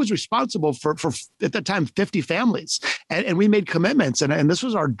 but I was responsible for at that time, 50 families and we made commitments and this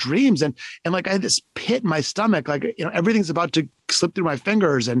was our dreams. And I had this pit in my stomach, everything's about to slip through my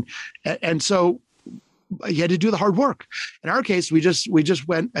fingers. And so you had to do the hard work. In our case, we just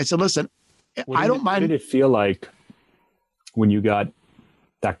went, I said, listen, I don't mind. What did it feel like when you got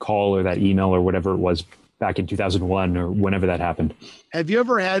that call or that email or whatever it was back in 2001 or whenever that happened? Have you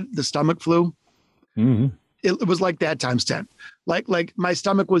ever had the stomach flu? Mm-hmm. It was like that times 10. Like my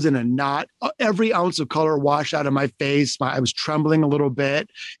stomach was in a knot. Every ounce of color washed out of my face. I was trembling a little bit.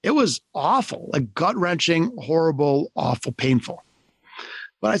 It was awful, like gut-wrenching, horrible, awful, painful.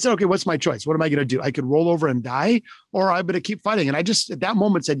 But I said, okay, what's my choice? What am I going to do? I could roll over and die, or I'm going to keep fighting. And I just, at that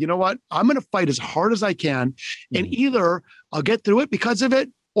moment said, you know what? I'm going to fight as hard as I can. And either I'll get through it because of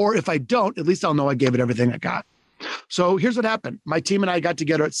it, or if I don't, at least I'll know I gave it everything I got. So here's what happened. My team and I got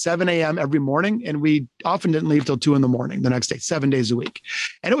together at 7 a.m. every morning, and we often didn't leave till 2 in the morning the next day, 7 days a week.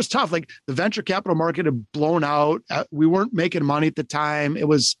 And it was tough. Like the venture capital market had blown out. We weren't making money at the time. It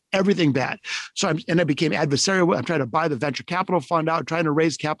was everything bad. So I became adversarial. I'm trying to buy the venture capital fund out, trying to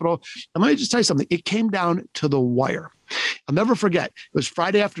raise capital. And let me just tell you something. It came down to the wire. I'll never forget. It was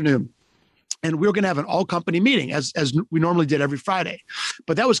Friday afternoon. And we were going to have an all-company meeting as we normally did every Friday.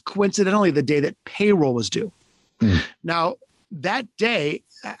 But that was coincidentally the day that payroll was due. Now, that day,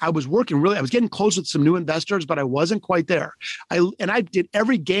 I was getting close with some new investors, but I wasn't quite there. I did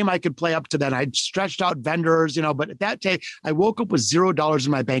every game I could play up to then. I stretched out vendors, but at that day, I woke up with $0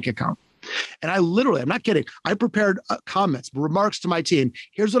 in my bank account. And I'm not kidding. I prepared comments, remarks to my team.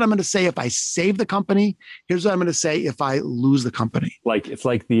 Here's what I'm going to say if I save the company. Here's what I'm going to say if I lose the company. It's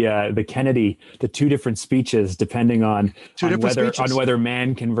like the Kennedy, the two different speeches, depending on whether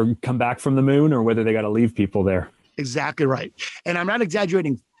man can come back from the moon or whether they got to leave people there. Exactly right. And I'm not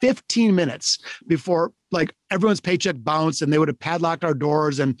exaggerating. 15 minutes before everyone's paycheck bounced and they would have padlocked our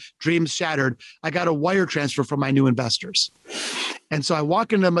doors and dreams shattered, I got a wire transfer from my new investors. And so I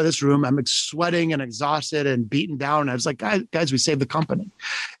walk into this room, I'm sweating and exhausted and beaten down. And I was like, guys, we saved the company.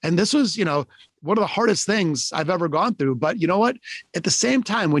 And this was, one of the hardest things I've ever gone through. But you know what? At the same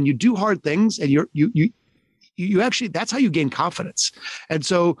time, when you do hard things and you actually, that's how you gain confidence. And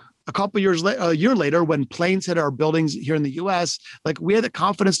so a year later, when planes hit our buildings here in the U.S., we had the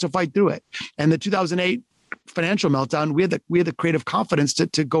confidence to fight through it. And the 2008 financial meltdown, we had the creative confidence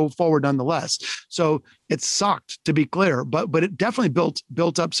to go forward nonetheless. So it sucked, to be clear, but it definitely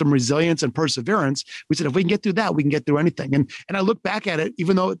built up some resilience and perseverance. We said, if we can get through that, we can get through anything. And I look back at it,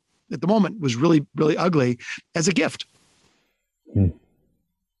 even though at the moment was really, really ugly, as a gift.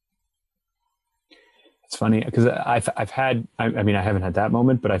 It's funny because I haven't had that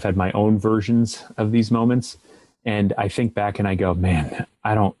moment, but I've had my own versions of these moments. And I think back and I go, man,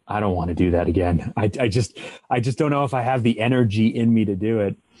 I don't want to do that again. I just don't know if I have the energy in me to do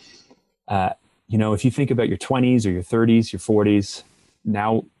it. If you think about your 20s or your 30s, your 40s,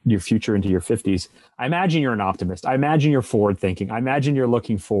 now your future into your 50s, I imagine you're an optimist. I imagine you're forward thinking. I imagine you're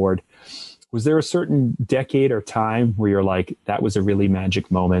looking forward. Was there a certain decade or time where you're like, that was a really magic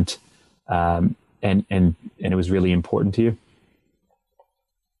moment? And it was really important to you?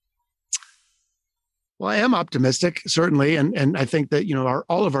 Well, I am optimistic, certainly. And I think that,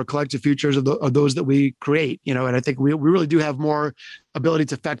 all of our collective futures are those that we create, and I think we really do have more ability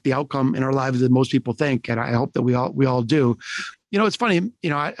to affect the outcome in our lives than most people think. And I hope that we all do. It's funny,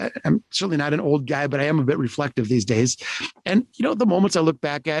 I'm certainly not an old guy, but I am a bit reflective these days. And, the moments I look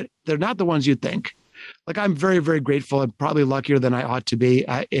back at, they're not the ones you think. I'm very, very grateful and probably luckier than I ought to be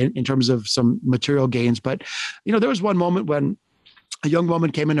in terms of some material gains. But, there was one moment when a young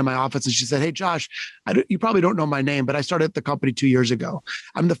woman came into my office and she said, "Hey, Josh, you probably don't know my name, but I started the company 2 years ago.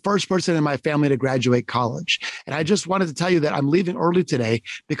 I'm the first person in my family to graduate college. And I just wanted to tell you that I'm leaving early today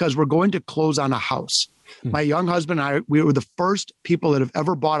because we're going to close on a house. My young husband and I, we were the first people that have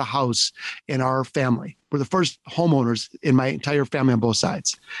ever bought a house in our family. We're the first homeowners in my entire family on both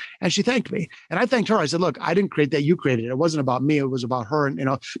sides." And she thanked me. And I thanked her. I said, "Look, I didn't create that. You created it. It wasn't about me. It was about her." And,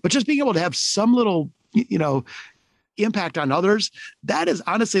 but just being able to have some little, impact on others, that is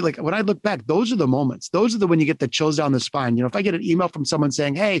honestly, when I look back, those are the moments. Those are when you get the chills down the spine. If I get an email from someone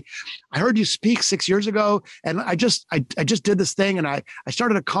saying, "Hey, I heard you speak 6 years ago and I just did this thing and I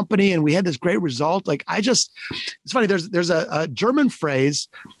started a company and we had this great result." It's funny. There's a German phrase.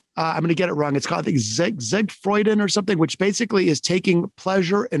 I'm going to get it wrong. It's called, I think, Siegfrieden or something, which basically is taking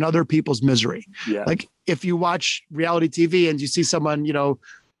pleasure in other people's misery. Yeah. If you watch reality TV and you see someone,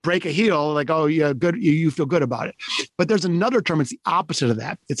 break a heel, oh yeah, good, you feel good about it. But there's another term, it's the opposite of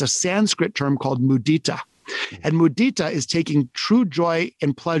that. It's a Sanskrit term called mudita. And mudita is taking true joy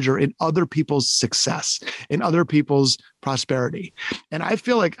and pleasure in other people's success, in other people's prosperity. And I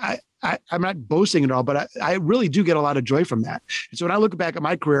feel like I'm not boasting at all, but I really do get a lot of joy from that. And so when I look back at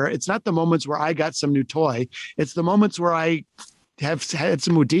my career, it's not the moments where I got some new toy. It's the moments where I have had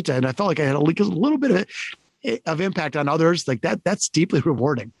some mudita and I felt like I had a little bit of impact on others. That's deeply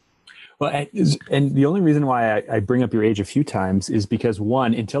rewarding. Well, and the only reason why I bring up your age a few times is because,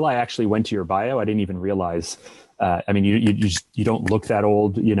 one, until I actually went to your bio, I didn't even realize. You don't look that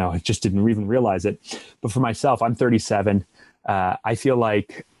old. I just didn't even realize it. But for myself, I'm 37. I feel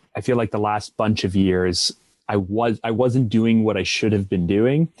like the last bunch of years I wasn't doing what I should have been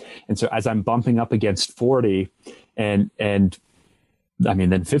doing, and so as I'm bumping up against 40, and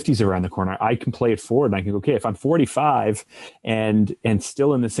then 50's around the corner, I can play it forward and I can go, okay, if I'm 45 and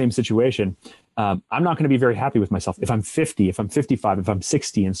still in the same situation, I'm not going to be very happy with myself. If I'm 50, if I'm 55, if I'm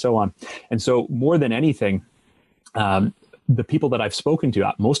 60, and so on. And so more than anything, The people that I've spoken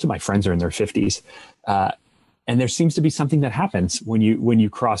to, most of my friends are in their 50s. And there seems to be something that happens when you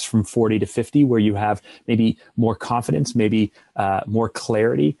cross from 40 to 50, where you have maybe more confidence, maybe more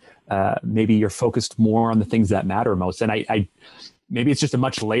clarity, maybe you're focused more on the things that matter most. And I maybe it's just a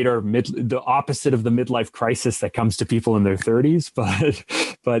much later the opposite of the midlife crisis that comes to people in their 30s.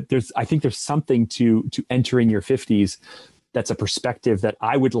 But I think there's something to entering your 50s that's a perspective that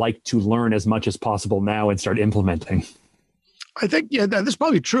I would like to learn as much as possible now and start implementing. I think, yeah, that's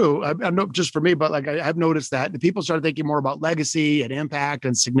probably true. I know just for me, but like I've noticed that the people start thinking more about legacy and impact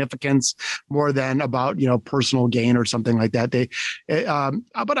and significance more than about, personal gain or something like that.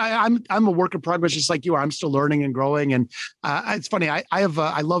 But I'm a work in progress, just like you are. I'm still learning and growing. And it's funny. I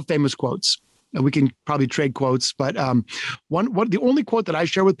love famous quotes. And we can probably trade quotes, but the only quote that I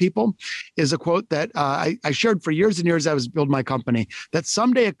share with people is a quote that I shared for years and years. I was building my company, that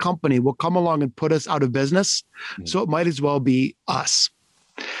someday a company will come along and put us out of business. So it might as well be us.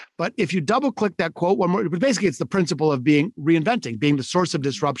 But if you double click that quote one more, basically it's the principle of reinventing, being the source of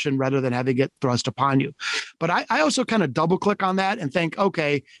disruption rather than having it thrust upon you. But I also kind of double click on that and think,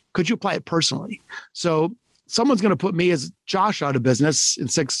 okay, could you apply it personally? So someone's going to put me as Josh out of business in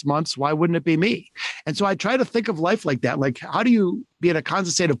 6 months. Why wouldn't it be me? And so I try to think of life like that. Like, how do you be in a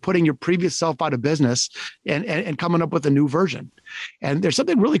constant state of putting your previous self out of business and coming up with a new version? And there's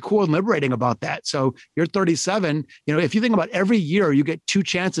something really cool and liberating about that. So you're 37, if you think about every year, you get 2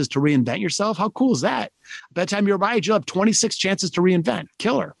 chances to reinvent yourself. How cool is that? By the time you're my age, you'll have 26 chances to reinvent.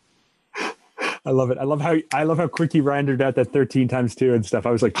 Killer. I love it. I love how quick you rounded out that 13 times 2 and stuff.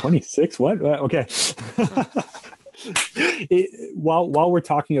 I was like, 26? What? Okay. While we're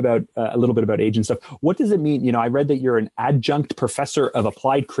talking about a little bit about age and stuff, what does it mean? I read that you're an adjunct professor of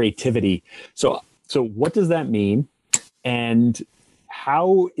applied creativity. So what does that mean? And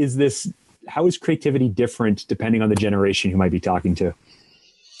how is creativity different depending on the generation you might be talking to?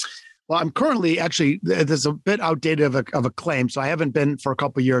 Well, I'm currently there's a bit outdated of a claim, so I haven't been for a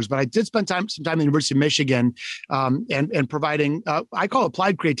couple of years, but I did spend some time in the University of Michigan and providing, I call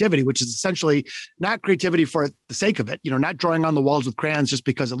applied creativity, which is essentially not creativity for the sake of it, not drawing on the walls with crayons just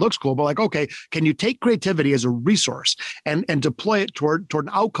because it looks cool, but like, okay, can you take creativity as a resource and deploy it toward an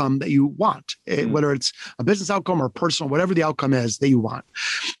outcome that you want, whether it's a business outcome or personal, whatever the outcome is that you want.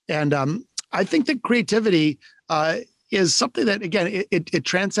 And I think that creativity is something that, again, it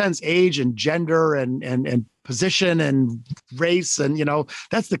transcends age and gender and position and race. And,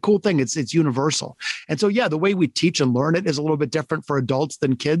 that's the cool thing. It's universal. And so, yeah, the way we teach and learn it is a little bit different for adults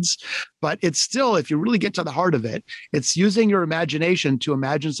than kids. But it's still, if you really get to the heart of it, it's using your imagination to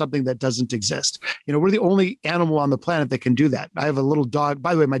imagine something that doesn't exist. We're the only animal on the planet that can do that. I have a little dog.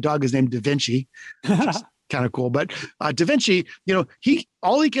 By the way, my dog is named Da Vinci. Kind of cool. But Da Vinci,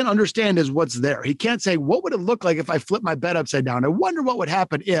 all he can understand is what's there. He can't say, what would it look like if I flip my bed upside down? I wonder what would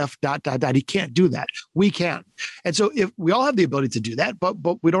happen if ... He can't do that. We can. And so if we all have the ability to do that, but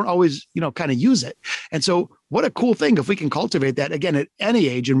we don't always, kind of use it. And so what a cool thing if we can cultivate that again at any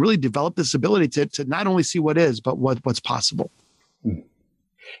age and really develop this ability to not only see what is, but what's possible.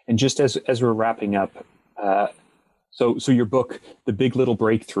 And just as we're wrapping up, So your book, The Big Little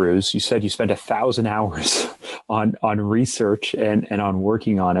Breakthroughs, you said you spent 1,000 hours on research and on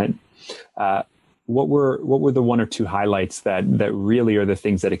working on it. What were the 1 or 2 highlights that really are the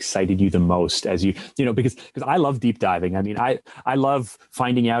things that excited you the most as because I love deep diving. I mean, I love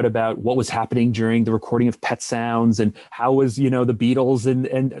finding out about what was happening during the recording of Pet Sounds and how was, the Beatles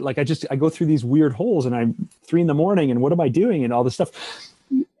and like, I go through these weird holes and I'm 3 a.m. and what am I doing and all this stuff.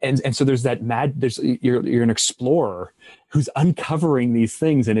 And so there's you're an explorer who's uncovering these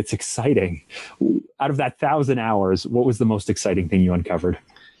things and it's exciting. Out of that 1,000 hours, what was the most exciting thing you uncovered?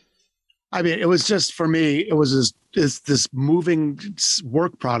 I mean, it was just, for me, it was this moving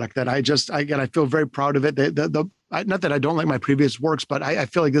work product that I feel very proud of it. Not that I don't like my previous works, but I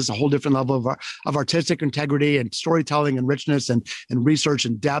feel like this is a whole different level of artistic integrity and storytelling and richness and research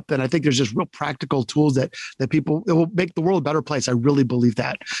and depth. And I think there's just real practical tools that people, it will make the world a better place. I really believe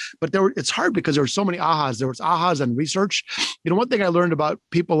that. But it's hard because there were so many ahas. There was ahas on research. One thing I learned about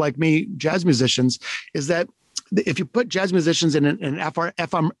people like me, jazz musicians, is that if you put jazz musicians in an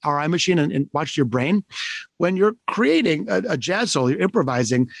fMRI machine and watch your brain, when you're creating a jazz solo, you're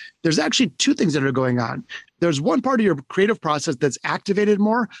improvising, there's actually 2 things that are going on. There's one part of your creative process that's activated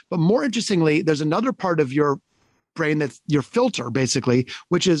more, but more interestingly, there's another part of your brain that's your filter, basically,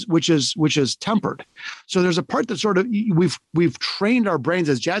 which is tempered. So there's a part that sort of we've trained our brains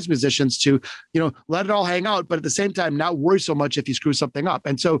as jazz musicians to, let it all hang out, but at the same time not worry so much if you screw something up.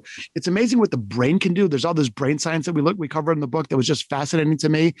 And so it's amazing what the brain can do. There's all this brain science that we cover in the book that was just fascinating to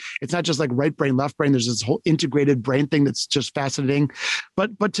me. It's not just like right brain, left brain. There's this whole integrated brain thing that's just fascinating.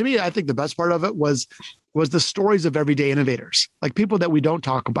 But to me, I think the best part of it was the stories of everyday innovators, like people that we don't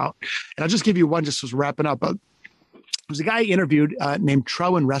talk about. And I'll just give you one just as wrapping up. There's a guy I interviewed named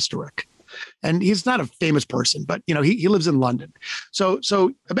Trowin Restorick. And he's not a famous person, but he lives in London. So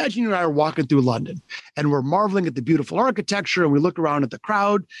imagine you and I are walking through London and we're marveling at the beautiful architecture and we look around at the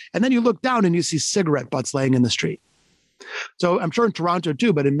crowd and then you look down and you see cigarette butts laying in the street. So I'm sure in Toronto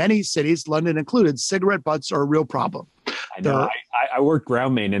too, but in many cities, London included, cigarette butts are a real problem. I know. I worked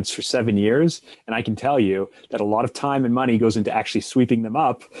ground maintenance for 7 years, and I can tell you that a lot of time and money goes into actually sweeping them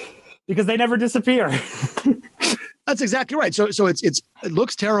up because they never disappear. That's exactly right. So it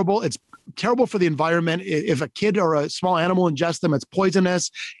looks terrible. It's terrible for the environment. If a kid or a small animal ingests them, it's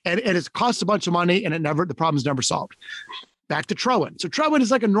poisonous, and it costs a bunch of money, and the problem's never solved. Back to Trowin. So Trowin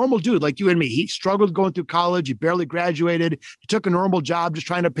is like a normal dude like you and me. He struggled going through college. He barely graduated. He took a normal job just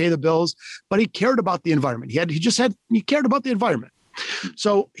trying to pay the bills, but he cared about the environment. He cared about the environment.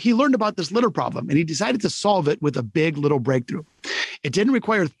 So he learned about this litter problem and he decided to solve it with a big little breakthrough. It didn't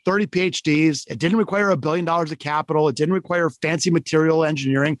require 30 PhDs. It didn't require $1 billion of capital. It didn't require fancy material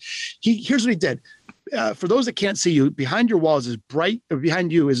engineering. Here's what he did. For those that can't see you, behind you is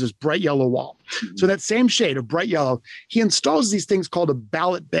this bright yellow wall. Mm-hmm. So that same shade of bright yellow, he installs these things called a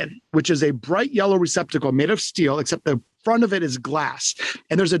ballot bin, which is a bright yellow receptacle made of steel, except the front of it is glass.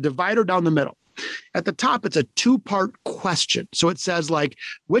 And there's a divider down the middle. At the top, it's a 2-part question. So it says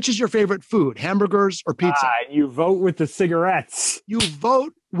which is your favorite food, hamburgers or pizza? You vote with the cigarettes. You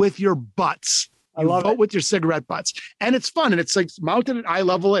vote with your butts. You vote with your cigarette butts. And it's fun. And it's mounted at eye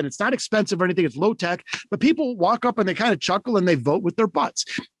level and it's not expensive or anything. It's low tech, but people walk up and they kind of chuckle and they vote with their butts.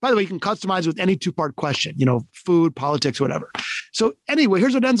 By the way, you can customize with any 2-part question, food, politics, whatever. So anyway,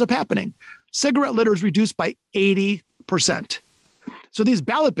 here's what ends up happening. Cigarette litter is reduced by 80%. So these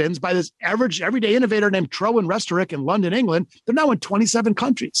ballot bins by this average everyday innovator named Trowin Restorick in London, England, they're now in 27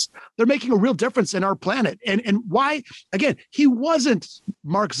 countries. They're making a real difference in our planet. And why? Again, he wasn't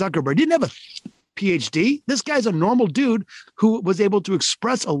Mark Zuckerberg. He didn't have a PhD. This guy's a normal dude who was able to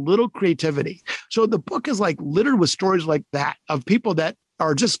express a little creativity. So the book is littered with stories like that of people that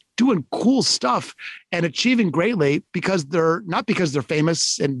are just doing cool stuff and achieving greatly because they're not because they're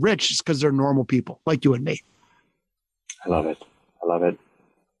famous and rich, it's because they're normal people like you and me. I love it.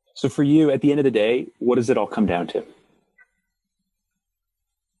 So for you, at the end of the day, what does it all come down to?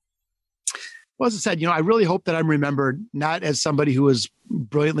 Well, as I said, I really hope that I'm remembered not as somebody who was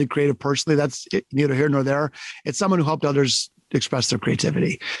brilliantly creative personally. That's neither here nor there. It's someone who helped others express their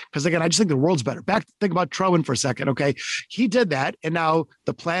creativity. Because again, I just think the world's better. Think about Trowin for a second. Okay. He did that. And now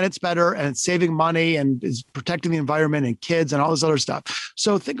the planet's better and it's saving money and is protecting the environment and kids and all this other stuff.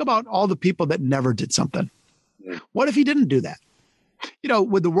 So think about all the people that never did something. What if he didn't do that?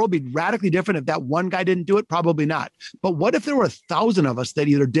 Would the world be radically different if that one guy didn't do it? Probably not. But what if there were 1,000 of us that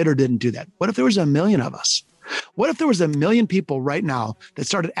either did or didn't do that? What if there was 1 million of us? What if there was 1 million people right now that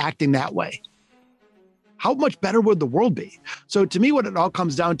started acting that way? How much better would the world be? So to me, what it all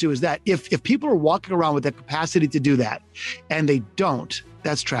comes down to is that if people are walking around with the capacity to do that and they don't,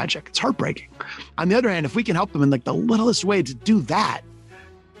 that's tragic. It's heartbreaking. On the other hand, if we can help them in the littlest way to do that,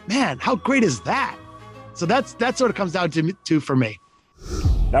 man, how great is that? So that's what it comes down to for me.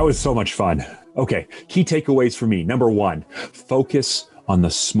 That was so much fun. Okay, key takeaways for me. Number 1, focus on the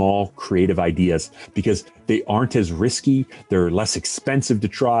small creative ideas because they aren't as risky, they're less expensive to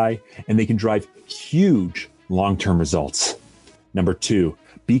try, and they can drive huge long-term results. Number 2,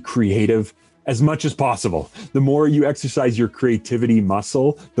 be creative as much as possible. The more you exercise your creativity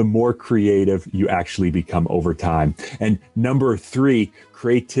muscle, the more creative you actually become over time. And number 3,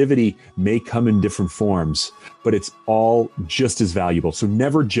 creativity may come in different forms, but it's all just as valuable. So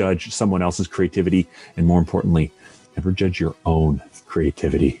never judge someone else's creativity. And more importantly, never judge your own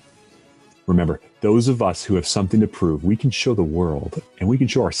creativity. Remember, those of us who have something to prove, we can show the world and we can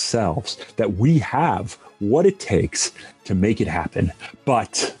show ourselves that we have what it takes to make it happen.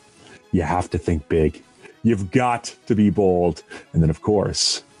 But you have to think big. You've got to be bold. And then, of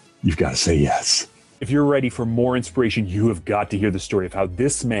course, you've got to say yes. If you're ready for more inspiration, you have got to hear the story of how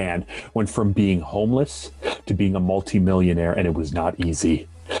this man went from being homeless to being a multimillionaire, and it was not easy.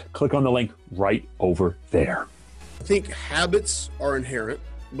 Click on the link right over there. I think habits are inherent,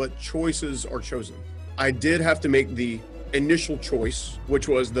 but choices are chosen. I did have to make the initial choice, which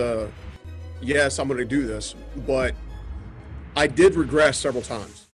was the yes, I'm going to do this, but I did regress several times.